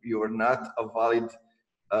active, you are not a valid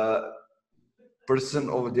person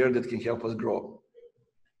over there that can help us grow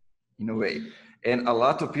in a way. And a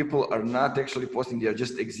lot of people are not actually posting, they are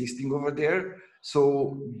just existing over there.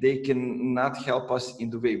 So they can not help us in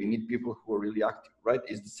the way. We need people who are really active, right?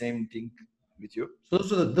 It's the same thing with you. So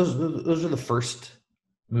those are the first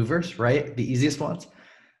movers, right? The easiest ones.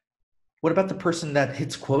 What about the person that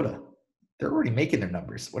hits quota? They're already making their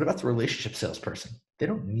numbers. What about the relationship salesperson? They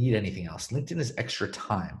don't need anything else. LinkedIn is extra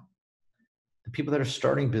time. The people that are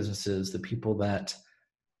starting businesses, the people that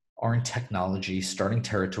are in technology, starting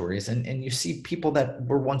territories, and you see people that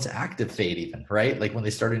were once active fade even, right? Like when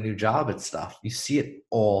they start a new job and stuff, you see it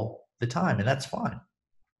all the time, and that's fine.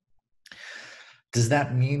 Does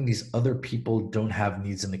that mean these other people don't have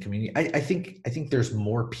needs in the community? I think there's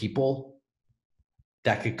more people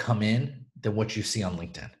that could come in than what you see on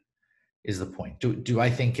LinkedIn, is the point. Do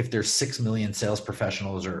I think if there's 6 million sales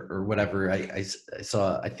professionals or whatever, I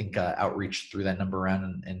saw, I think Outreach threw that number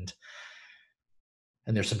around, and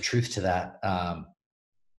there's some truth to that,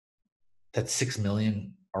 that 6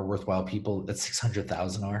 million are worthwhile people, that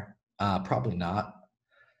 600,000 are, probably not.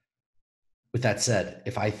 With that said,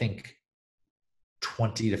 if I think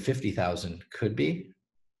 20 to 50,000 could be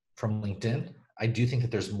from LinkedIn, I do think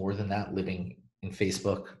that there's more than that living in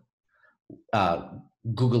Facebook,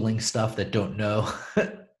 Googling stuff that don't know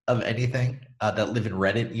of anything, that live in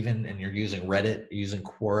Reddit even, and you're using Reddit, using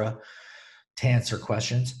Quora to answer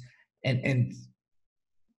questions. And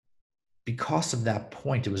because of that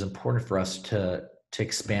point, it was important for us to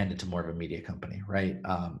expand into more of a media company, right?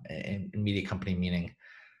 And media company meaning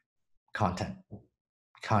content,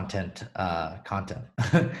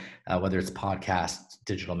 whether it's podcasts,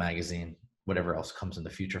 digital magazine, whatever else comes in the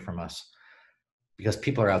future from us, because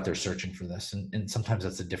people are out there searching for this. And sometimes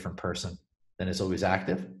that's a different person than is always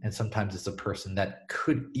active. And sometimes it's a person that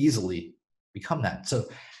could easily become that. So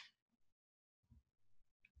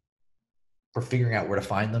we're figuring out where to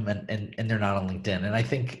find them, and they're not on LinkedIn. And I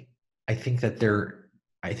think that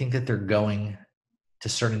they're going to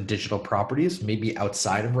certain digital properties, maybe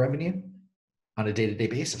outside of revenue, on a day-to-day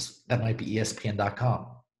basis. That might be ESPN.com,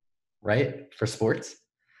 right? For sports.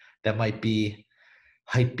 That might be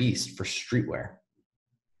Hypebeast for streetwear.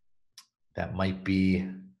 That might be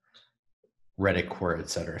Reddit Core, et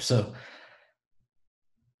cetera. So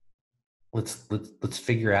let's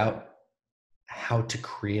figure out how to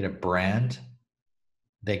create a brand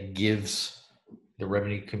that gives the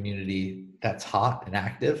revenue community that's hot and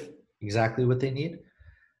active exactly what they need,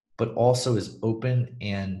 but also is open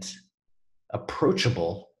and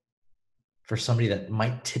approachable for somebody that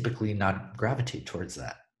might typically not gravitate towards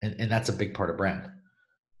that. And that's a big part of brand,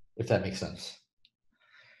 if that makes sense.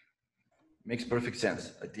 Makes perfect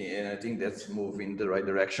sense. I think that's moving in the right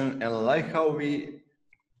direction. And I like how we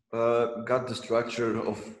got the structure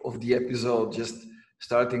of the episode, just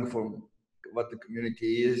starting from what the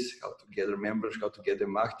community is, how to gather members, how to get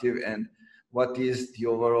them active, and what is the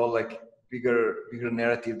overall like bigger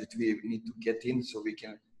narrative that we need to get in, so we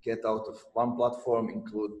can get out of one platform,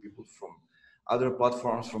 include people from other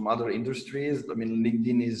platforms, from other industries. I mean,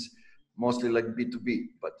 LinkedIn is mostly like B2B,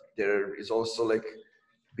 but there is also like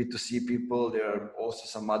B2C people. There are also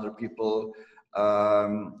some other people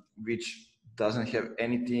which doesn't have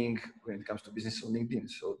anything when it comes to business on LinkedIn.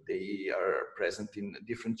 So they are present in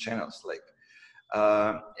different channels, like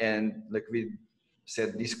and like we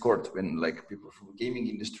said, Discord, when like people from gaming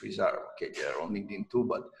industries are okay, they're on LinkedIn too,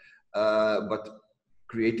 but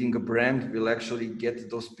creating a brand will actually get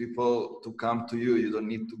those people to come to you. You don't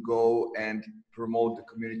need to go and promote the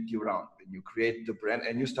community around. When you create the brand,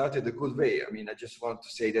 and you started a good way. I mean, I just want to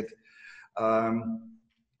say that,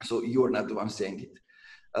 so you are not the one saying it.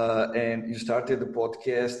 And you started the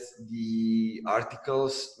podcast, the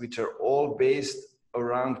articles, which are all based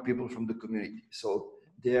around people from the community. So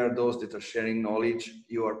they are those that are sharing knowledge.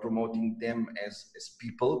 You are promoting them as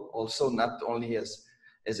people, also not only as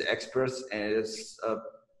experts and as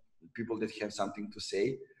people that have something to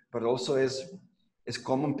say, but also as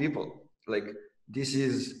common people. Like this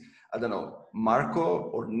is, I don't know,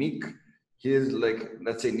 Marco or Nick. He is like,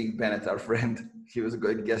 let's say Nick Bennett, our friend. He was a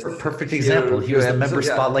good guest. Perfect example. He was the member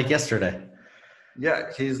spotlight yesterday.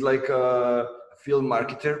 Yeah, he's like a field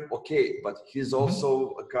marketer. Okay, but he's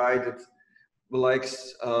also a guy that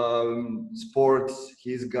likes sports.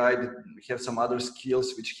 He's a guy that has some other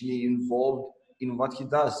skills which he involved in what he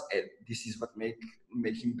does, and this is what make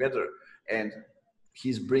him better. And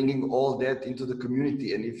he's bringing all that into the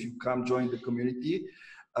community. And if you come join the community,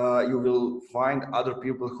 you will find other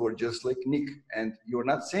people who are just like Nick. And you're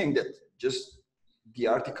not saying that, just the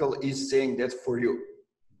article is saying that for you.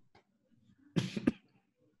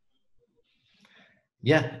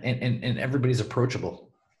 Yeah, and everybody's approachable,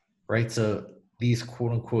 right? So these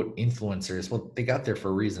quote unquote influencers, well, they got there for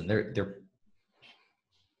a reason. They're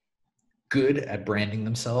good at branding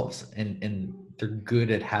themselves, and they're good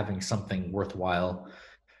at having something worthwhile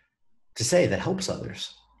to say that helps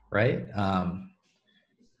others, right?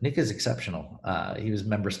 Nick is exceptional. He was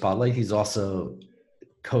member spotlight. He's also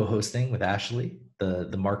co-hosting with Ashley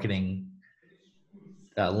the marketing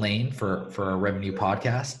lane for our revenue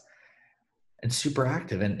podcast, and super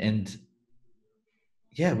active. And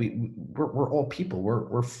yeah, we're all people.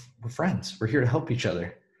 We're friends. We're here to help each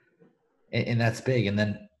other, and that's big. And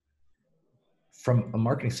then from a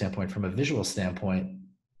marketing standpoint, from a visual standpoint,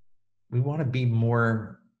 we want to be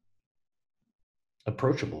more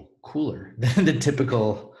approachable, cooler than the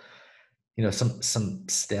typical, some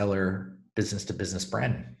staler business to business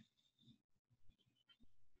branding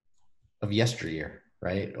of yesteryear,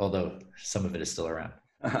 right? Although some of it is still around.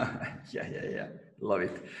 Yeah. Love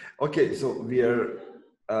it. Okay, so we are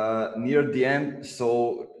near the end.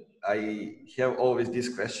 So I have always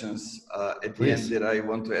these questions at the end that I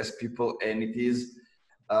want to ask people, and it is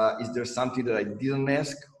there something that I didn't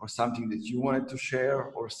ask, or something that you wanted to share,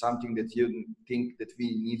 or something that you think that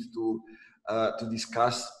we need to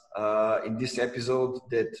discuss in this episode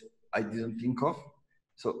that I didn't think of?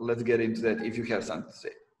 So let's get into that if you have something to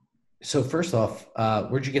say. So first off,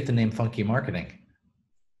 where'd you get the name Funky Marketing?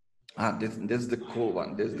 That's the cool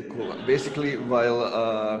one. Basically, while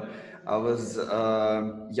I was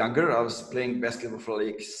younger, I was playing basketball for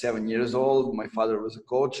like 7 years old. My father was a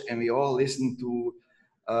coach, and we all listened to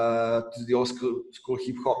the old school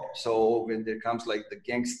hip hop. So when there comes like the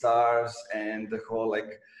Gangstarz and the whole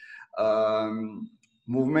like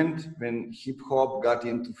movement, when hip hop got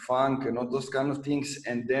into funk and all those kind of things,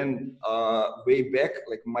 and then way back,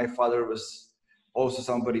 like my father was also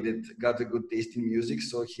somebody that got a good taste in music.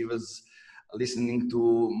 So he was listening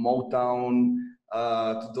to Motown,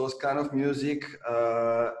 to those kind of music,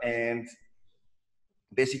 and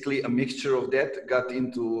basically a mixture of that got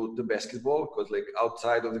into the basketball, because like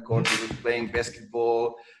outside of the court he was playing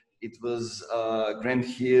basketball. It was Grant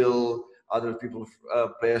Hill, other people,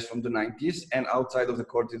 players from the 90s, and outside of the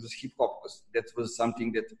court it was hip hop, because that was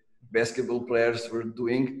something that basketball players were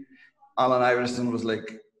doing. Allen Iverson was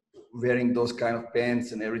like wearing those kind of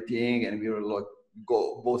pants and everything, and we were like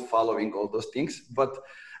both following all those things. But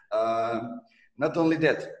not only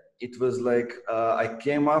that, it was like I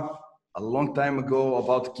came up a long time ago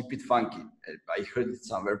about Keep It Funky. I heard it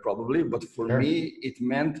somewhere probably, but for me, it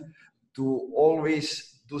meant to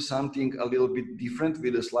always do something a little bit different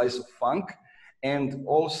with a slice of funk, and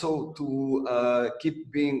also to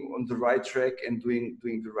keep being on the right track and doing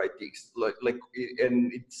the right things.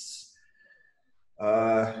 And it's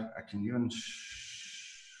I can even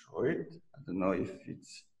show it. I don't know if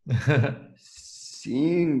it's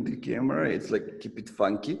seeing the camera. It's like Keep It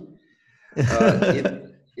Funky.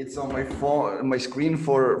 It's on my phone, my screen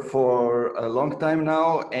for a long time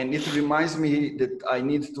now, and it reminds me that I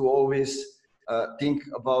need to always think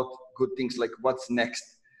about good things, like what's next,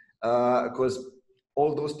 because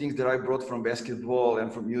all those things that I brought from basketball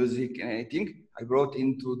and from music and anything, I brought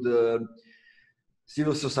into the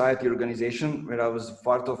civil society organization where I was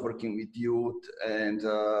part of, working with youth and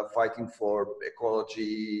fighting for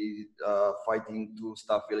ecology, fighting to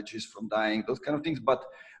stop villages from dying, those kind of things. But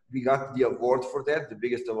we got the award for that, the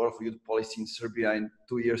biggest award for youth policy in Serbia in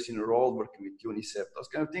 2 years in a row, working with UNICEF, those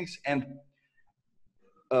kind of things. And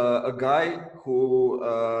a guy who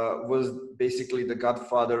was basically the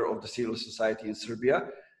godfather of the civil society in Serbia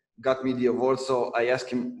got me the award. So I asked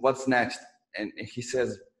him, what's next? And he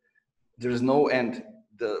says, there's no end.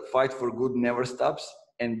 The fight for good never stops.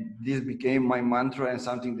 And this became my mantra, and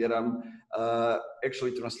something that I'm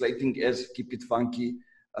actually translating as Keep It Funky.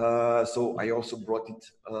 So I also brought it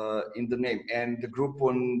in the name. And the group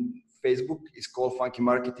on Facebook is called Funky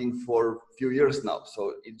Marketing for a few years now.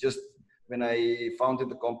 So it just, when I founded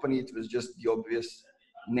the company, it was just the obvious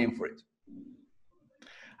name for it.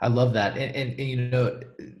 I love that. And you know,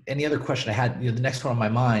 any other question I had, you know, the next one on my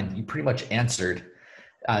mind, you pretty much answered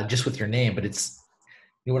just with your name, but it's,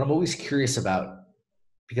 you know, what I'm always curious about,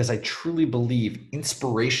 because I truly believe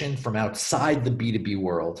inspiration from outside the B2B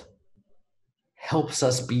world helps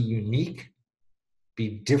us be unique,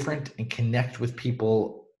 be different, and connect with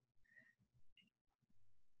people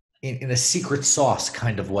in a secret sauce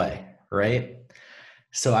kind of way, right?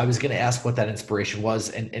 So I was going to ask what that inspiration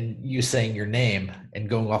was, and you saying your name and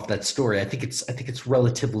going off that story, I think it's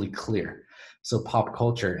relatively clear. So pop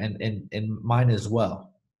culture and mine as well.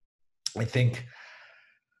 I think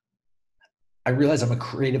I realize I'm a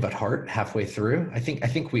creative at heart halfway through. I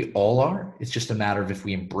think we all are. It's just a matter of if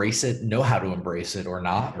we embrace it, know how to embrace it or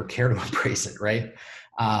not, or care to embrace it, right?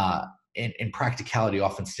 And practicality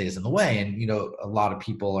often stays in the way. And, you know, a lot of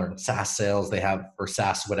people are in SaaS sales, they have, or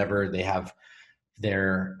SaaS, whatever, they have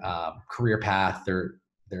their career path,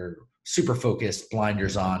 they're super focused,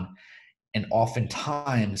 blinders on. And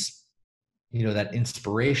oftentimes, you know, that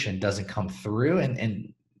inspiration doesn't come through,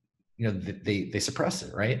 and you know, they suppress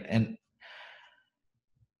it, right? And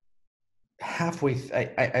halfway,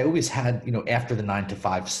 I always had, you know, after the 9 to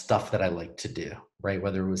 5 stuff that I like to do, right?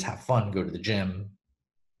 Whether it was have fun, go to the gym,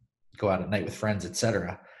 go out at night with friends,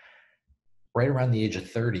 etc. Right around the age of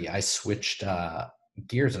 30, I switched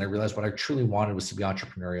gears, and I realized what I truly wanted was to be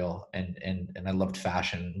entrepreneurial, and I loved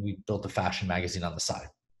fashion. We built a fashion magazine on the side,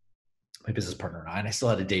 my business partner and I still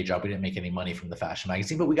had a day job. We didn't make any money from the fashion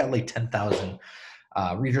magazine, but we got like 10,000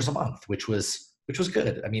 readers a month, which was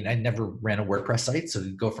good. I mean, I never ran a WordPress site, so to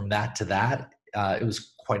go from that to that, it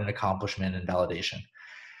was quite an accomplishment and validation.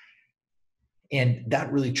 And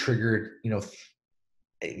that really triggered, you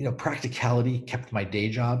know, practicality kept my day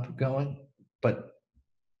job going. But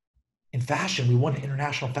in fashion, we won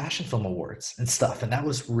International Fashion Film Awards and stuff, and that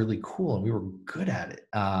was really cool, and we were good at it.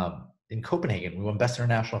 In Copenhagen, we won Best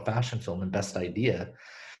International Fashion Film and Best Idea,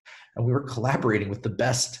 and we were collaborating with the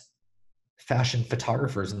best fashion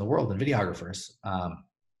photographers in the world and videographers,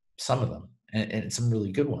 some of them, and some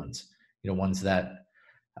really good ones, you know, ones that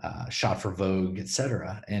shot for Vogue,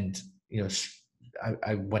 etc. And, you know,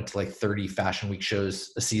 I went to like 30 Fashion Week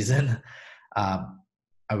shows a season.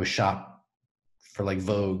 I was shot for like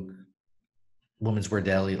Vogue, Women's Wear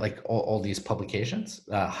Daily, like all these publications.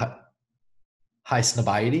 High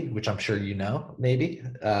Snobiety, which I'm sure you know, maybe.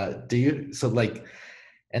 Do you? So like,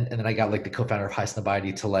 and then I got like the co-founder of High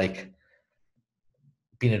Snobiety to like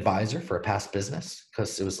be an advisor for a past business,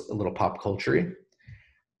 because it was a little pop culture-y.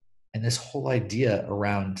 And this whole idea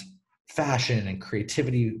around fashion and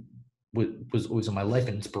creativity was always in my life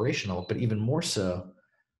and inspirational, but even more so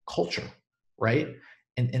culture, right?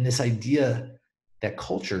 And this idea that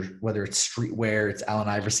culture, whether it's streetwear, it's Allen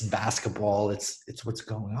Iverson basketball, it's what's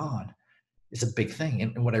going on, is a big thing.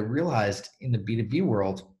 And what I realized in the B2B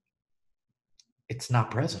world, it's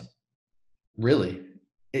not present, really.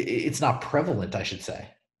 It's not prevalent, I should say.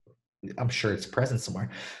 I'm sure it's present somewhere.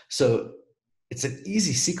 So it's an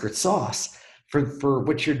easy secret sauce for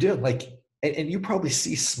what you're doing. Like, and you probably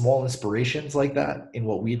see small inspirations like that in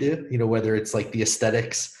what we do, you know, whether it's like the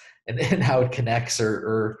aesthetics and how it connects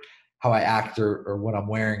or how I act or what I'm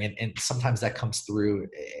wearing. And sometimes that comes through.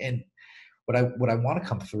 And what I want to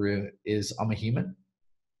come through is I'm a human.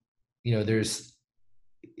 You know, there's,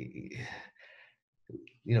 you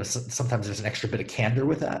know, sometimes there's an extra bit of candor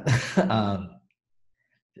with that.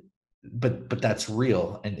 But that's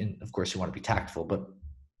real. And of course you want to be tactful, but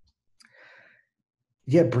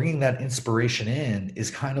yeah, bringing that inspiration in is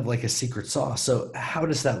kind of like a secret sauce. So how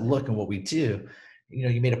does that look in what we do? You know,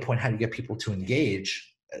 you made a point, how do you get people to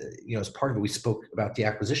engage? You know, as part of it, we spoke about the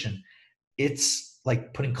acquisition. It's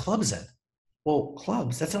like putting clubs in. Well,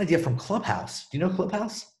 clubs, that's an idea from Clubhouse. Do you know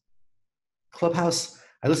Clubhouse? Clubhouse,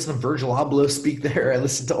 I listen to Virgil Abloh speak there. I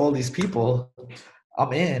listen to all these people.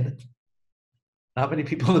 I'm in. Not many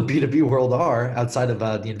people in the B2B world are outside of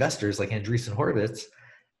the investors like Andreessen Horowitz.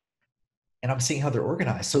 And I'm seeing how they're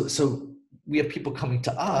organized. So we have people coming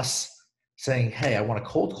to us saying, hey, I want a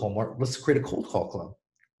cold call. More. Let's create a cold call club.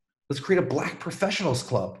 Let's create a Black professionals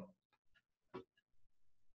club.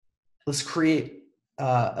 Let's create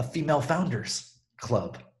a female founders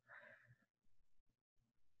club.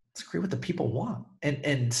 Let's create what the people want and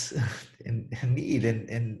need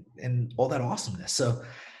and all that awesomeness. So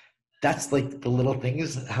that's like the little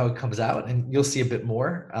things, how it comes out, and you'll see a bit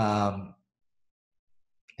more.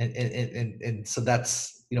 And so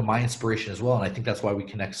that's, you know, my inspiration as well. And I think that's why we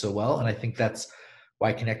connect so well. And I think that's why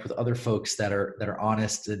I connect with other folks that are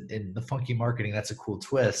honest and the funky marketing. That's a cool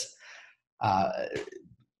twist.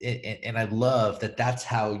 And I love that that's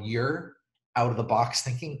how your out of the box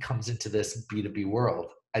thinking comes into this B2B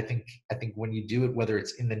world. I think when you do it, whether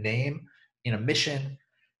it's in the name, in a mission,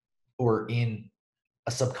 or in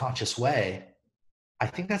a subconscious way, I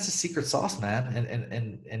think that's a secret sauce, man.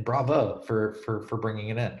 And bravo for bringing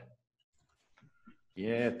it in.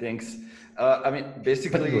 Yeah, thanks. I mean,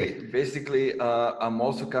 basically, I'm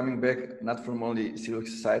also coming back not from only Silk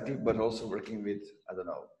Society, but also working with, I don't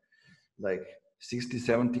know, like 60,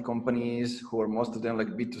 70 companies who are most of them like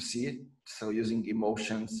B2C. So using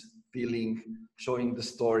emotions, feeling, showing the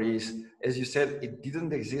stories. As you said, it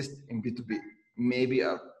didn't exist in B2B. Maybe,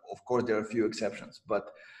 of course, there are a few exceptions, but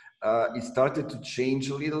it started to change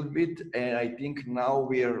a little bit. And I think now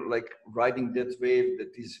we are like riding that wave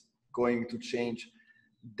that is going to change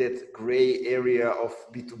that gray area of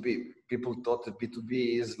B2B. People thought that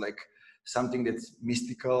B2B is like something that's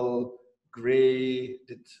mystical, gray,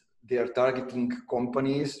 that they are targeting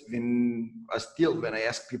companies. When I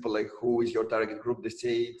ask people like, who is your target group, they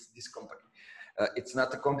say it's this company. It's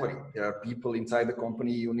not a company. There are people inside the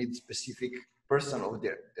company. You need specific person over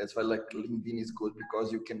there. That's why like LinkedIn is good,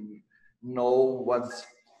 because you can know what's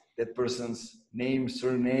that person's name,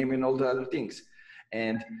 surname, and all the other things.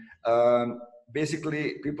 And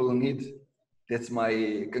basically people need, that's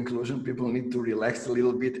my conclusion, people need to relax a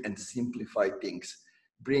little bit and simplify things.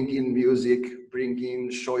 Bring in music,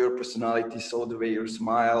 show your personality, show the way you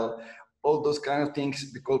smile, all those kind of things,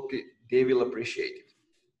 because they will appreciate it.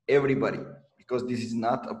 Everybody, because this is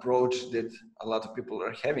not approach that a lot of people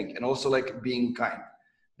are having. And also like being kind.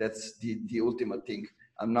 That's the ultimate thing.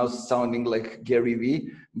 I'm now sounding like Gary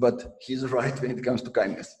Vee, but he's right when it comes to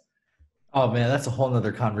kindness. Oh man, that's a whole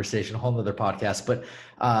nother conversation, a whole nother podcast, but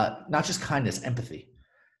not just kindness, empathy.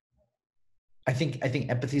 I think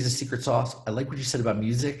empathy is a secret sauce. I like what you said about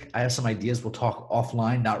music. I have some ideas. We'll talk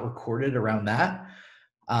offline, not recorded, around that,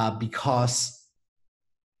 because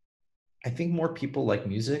I think more people like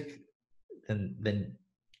music than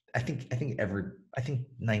I think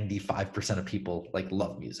 95% of people like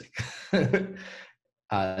love music.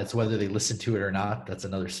 It's whether they listen to it or not. That's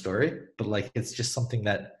another story. But like, it's just something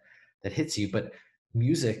that hits you. But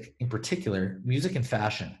music in particular, music and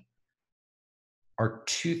fashion are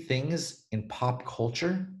two things in pop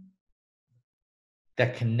culture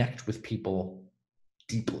that connect with people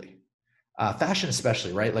deeply. Fashion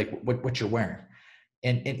especially, right? Like what you're wearing.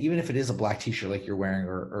 And even if it is a black t-shirt like you're wearing,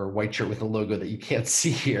 or a white shirt with a logo that you can't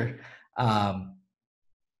see here,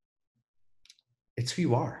 it's who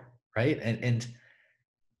you are, right? And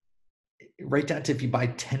right down to if you buy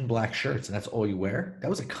 10 black shirts and that's all you wear, that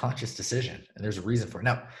was a conscious decision, and there's a reason for it.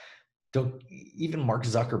 Now, don't even Mark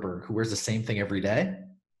Zuckerberg, who wears the same thing every day,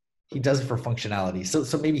 he does it for functionality.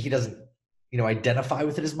 So maybe he doesn't, identify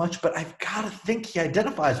with it as much, but I've got to think he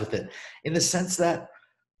identifies with it in the sense that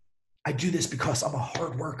I do this because I'm a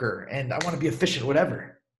hard worker and I want to be efficient,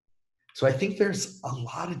 whatever. So I think there's a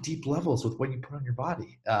lot of deep levels with what you put on your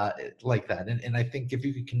body like that. And I think if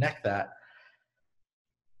you could connect that,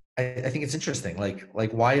 I think it's interesting.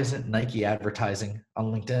 Like why isn't Nike advertising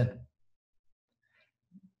on LinkedIn?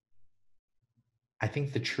 I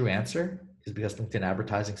think the true answer is because LinkedIn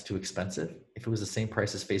advertising is too expensive. If it was the same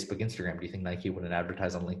price as Facebook, Instagram, do you think Nike wouldn't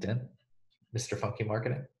advertise on LinkedIn? Mr. Funky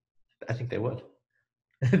Marketing? I think they would.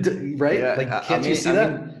 Right? Yeah, like, can't you see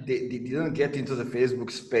that? they didn't get into the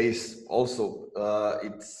Facebook space also.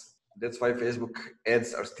 That's why Facebook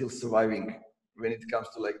ads are still surviving when it comes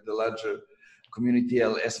to like the larger community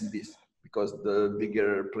SMBs, because the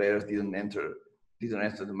bigger players didn't enter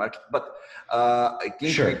the market. But I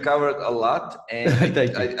think we covered a lot, and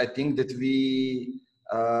I think that we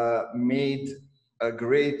made a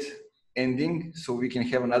great ending, so we can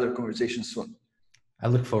have another conversation soon. I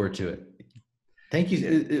look forward to it. Thank you.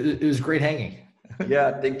 It was great hanging.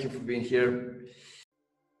 Yeah, thank you for being here.